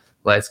sloppy.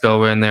 Let's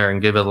go in there and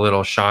give it a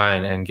little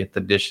shine and get the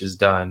dishes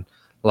done.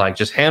 Like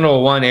just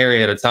handle one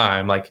area at a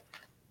time. Like,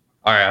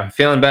 all right, I'm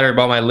feeling better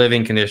about my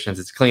living conditions.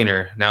 It's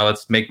cleaner. Now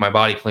let's make my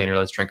body cleaner.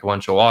 Let's drink a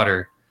bunch of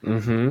water.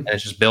 Mm-hmm. And it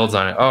just builds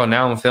on it. Oh,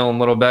 now I'm feeling a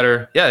little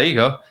better. Yeah, there you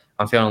go.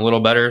 I'm feeling a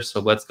little better. So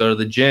let's go to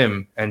the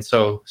gym. And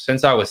so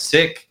since I was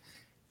sick,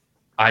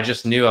 I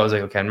just knew I was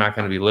like, okay, I'm not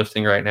going to be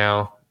lifting right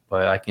now,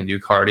 but I can do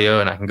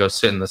cardio and I can go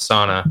sit in the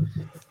sauna.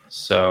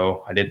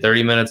 So I did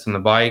 30 minutes on the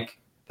bike,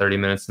 30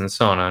 minutes in the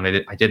sauna.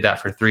 And I did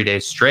that for 3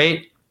 days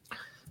straight.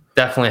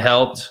 Definitely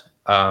helped.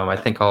 I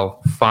think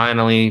I'll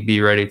finally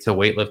be ready to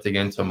weightlift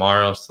again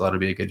tomorrow. So that'll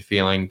be a good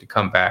feeling to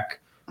come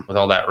back with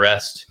all that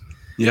rest.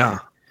 Yeah.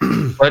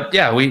 But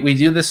yeah, we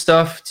do this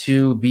stuff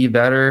to be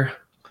better.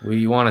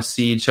 We want to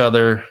see each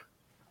other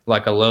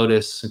like a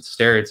lotus. It's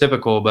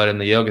stereotypical, but in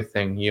the yoga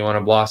thing, you want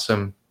to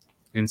blossom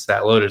into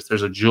that lotus.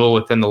 There's a jewel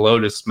within the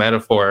lotus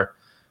metaphor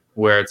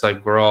where it's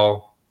like we're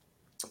all,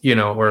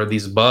 we're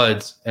these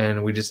buds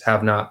and we just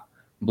have not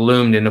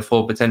bloomed into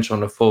full potential,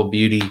 into full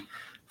beauty,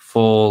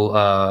 full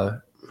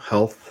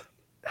health,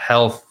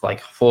 like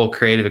full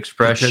creative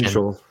expression.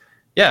 Potential.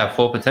 Yeah,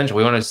 full potential.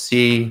 We want to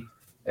see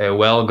a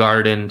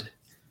well-gardened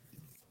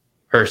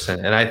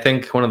person. And I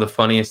think one of the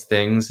funniest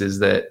things is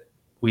that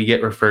we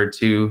get referred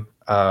to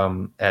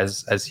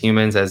as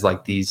humans as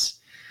like these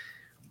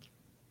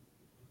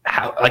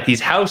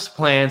house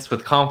plants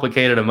with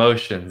complicated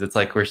emotions. It's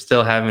like we're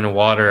still having to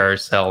water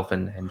ourselves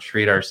and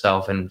treat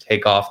ourselves and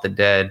take off the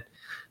dead,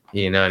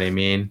 you know what I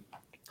mean?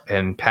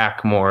 And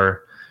pack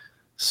more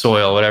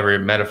soil, whatever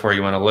metaphor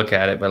you want to look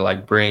at it, but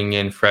like bring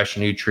in fresh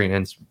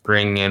nutrients,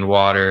 bring in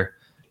water,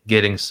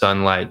 getting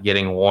sunlight,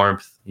 getting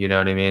warmth, you know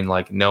what I mean?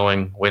 Like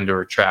knowing when to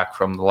retract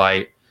from the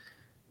light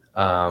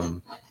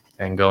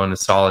and go into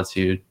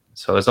solitude.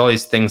 So there's all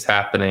these things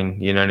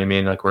happening, you know what I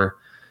mean? Like we're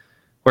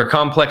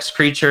complex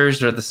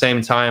creatures, but at the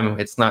same time,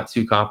 it's not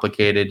too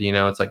complicated.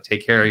 It's like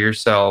take care of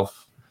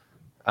yourself,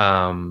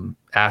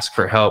 ask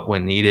for help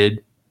when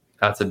needed.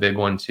 That's a big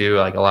one too.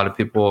 Like a lot of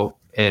people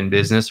in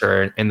business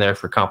are in there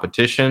for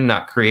competition,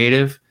 not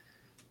creative.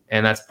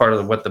 And that's part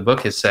of what the book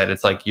has said.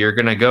 It's like you're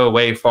going to go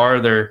way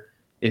farther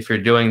if you're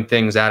doing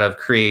things out of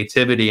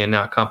creativity and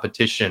not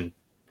competition.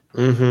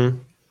 Mm-hmm.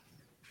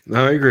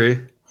 No, I agree.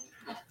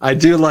 I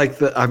do like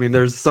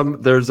there's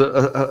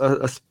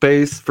a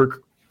space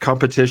for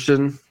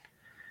competition.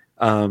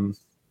 But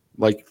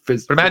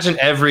imagine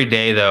every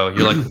day though,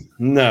 you're like,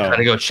 no,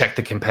 gotta go check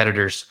the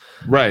competitors,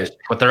 right?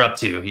 What they're up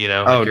to,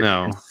 Oh, like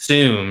no.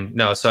 Consumed.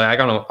 No, so I'm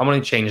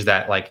gonna change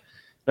that. Like,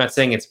 I'm not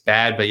saying it's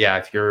bad, but yeah,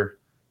 if you're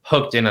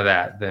hooked into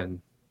that,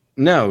 then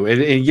no.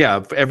 And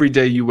yeah, every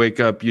day you wake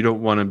up, you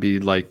don't want to be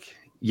like,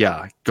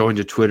 going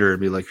to Twitter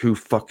and be like, who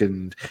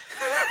can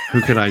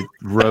I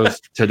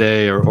roast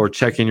today, or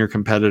checking your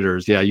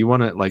competitors. Yeah, you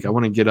want to I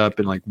want to get up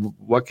and like,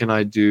 what can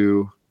I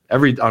do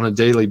on a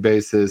daily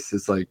basis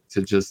is like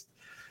to just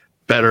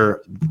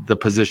better the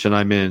position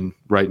I'm in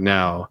right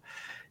now.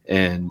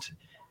 And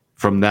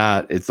from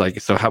that, it's like,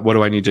 so what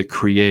do I need to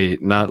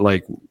create? Not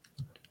like,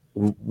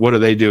 what are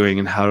they doing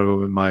and how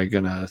am I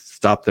going to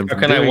stop them? How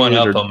can I one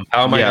up them?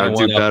 How am I going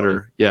to do better?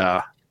 Them?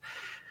 Yeah.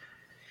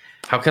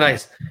 How can I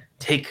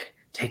take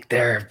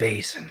their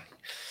base and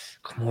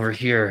come over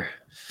here?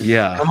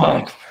 Yeah. Come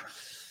on.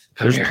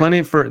 There's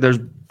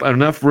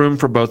enough room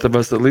for both of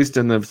us, at least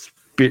in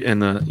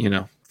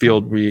the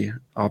field we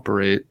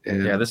operate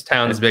in. Yeah, this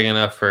town is big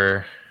enough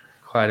for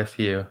quite a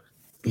few.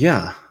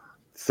 Yeah,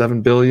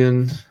 7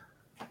 billion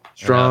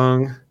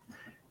strong. Yeah.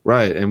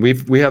 Right, and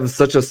we have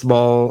such a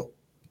small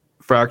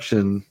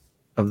fraction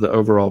of the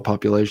overall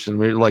population.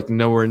 We're like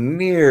nowhere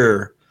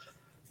near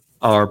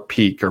our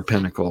peak or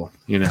pinnacle.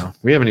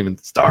 We haven't even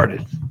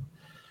started.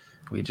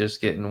 We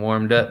just getting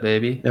warmed up,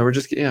 baby. Yeah, we're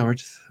just getting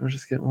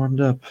warmed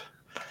up.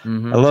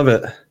 Mm-hmm. I love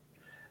it.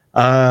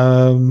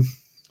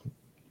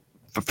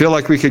 I feel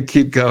like we could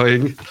keep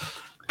going,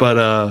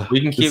 but we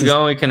can keep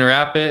going. We can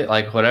wrap it,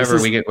 like whatever.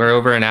 We're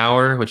over an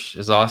hour, which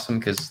is awesome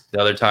because the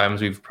other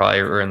times we've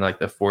probably were in like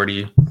the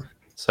 40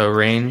 so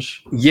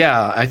range.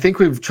 Yeah, I think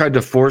we've tried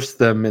to force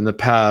them in the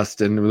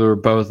past, and we were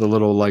both a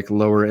little like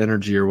lower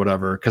energy or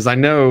whatever. Because I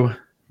know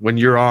when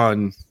you're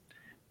on,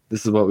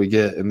 this is what we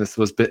get, and this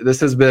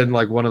has been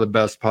like one of the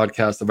best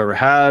podcasts I've ever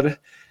had,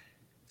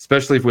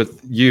 especially with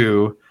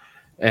you,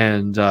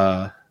 and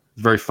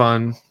very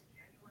fun.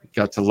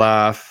 Got to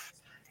laugh.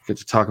 get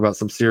to talk about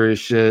some serious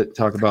shit,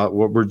 talk about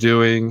what we're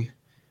doing,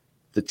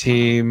 the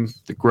team,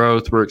 the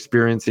growth we're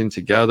experiencing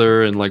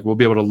together. And like, we'll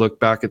be able to look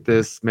back at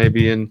this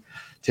maybe in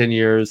 10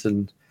 years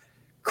and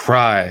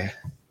cry.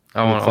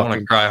 I want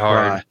to cry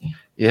hard.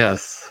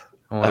 Yes.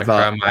 I want to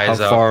cry my eyes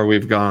how out. far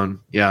we've gone.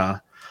 Yeah.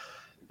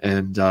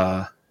 And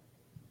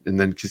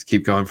then just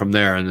keep going from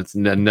there. And it's a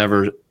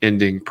never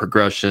ending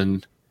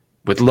progression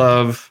with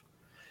love,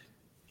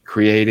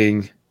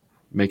 creating,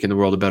 making the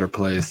world a better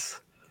place.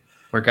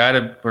 We're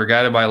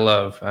guided by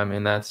love. I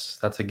mean, that's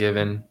a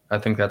given. I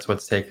think that's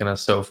what's taken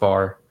us so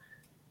far,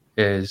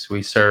 is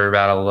we serve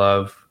out of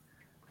love.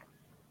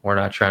 We're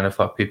not trying to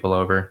fuck people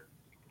over.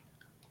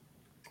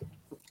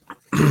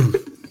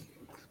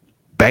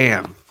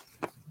 Bam.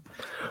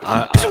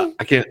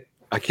 I can't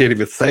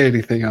even say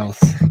anything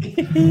else.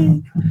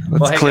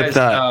 Let's clip guys,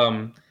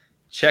 that.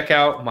 Check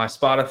out my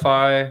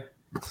Spotify,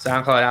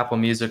 SoundCloud, Apple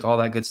Music, all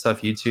that good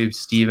stuff. YouTube,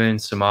 Steven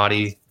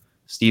Samadi,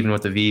 Steven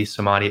with a V,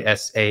 Samadi,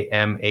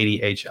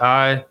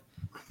 SAM80HI.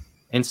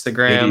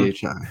 Instagram,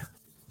 ADHI.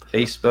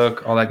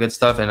 Facebook, all that good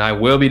stuff. And I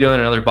will be doing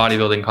another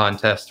bodybuilding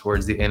contest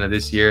towards the end of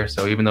this year.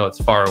 So even though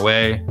it's far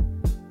away,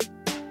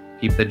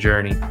 keep the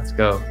journey. Let's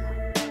go.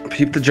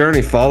 Keep the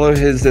journey. Follow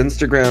his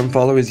Instagram,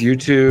 follow his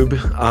YouTube.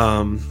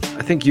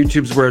 I think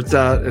YouTube's where it's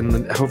at, and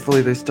then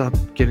hopefully they stop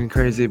getting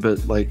crazy.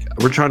 But like,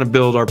 we're trying to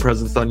build our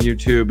presence on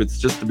YouTube. It's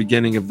just the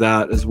beginning of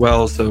that as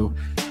well. So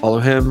follow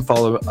him,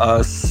 follow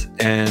us,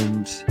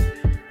 and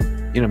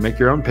make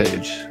your own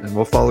page, and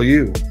we'll follow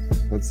you.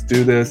 Let's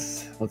do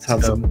this. Let's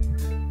have some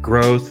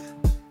growth.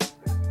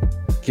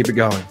 Keep it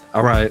going.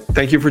 All right.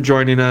 Thank you for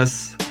joining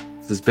us.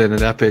 This has been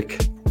an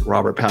epic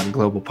Robert Patton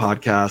Global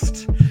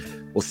podcast.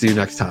 We'll see you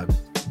next time.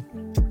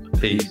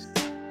 Peace.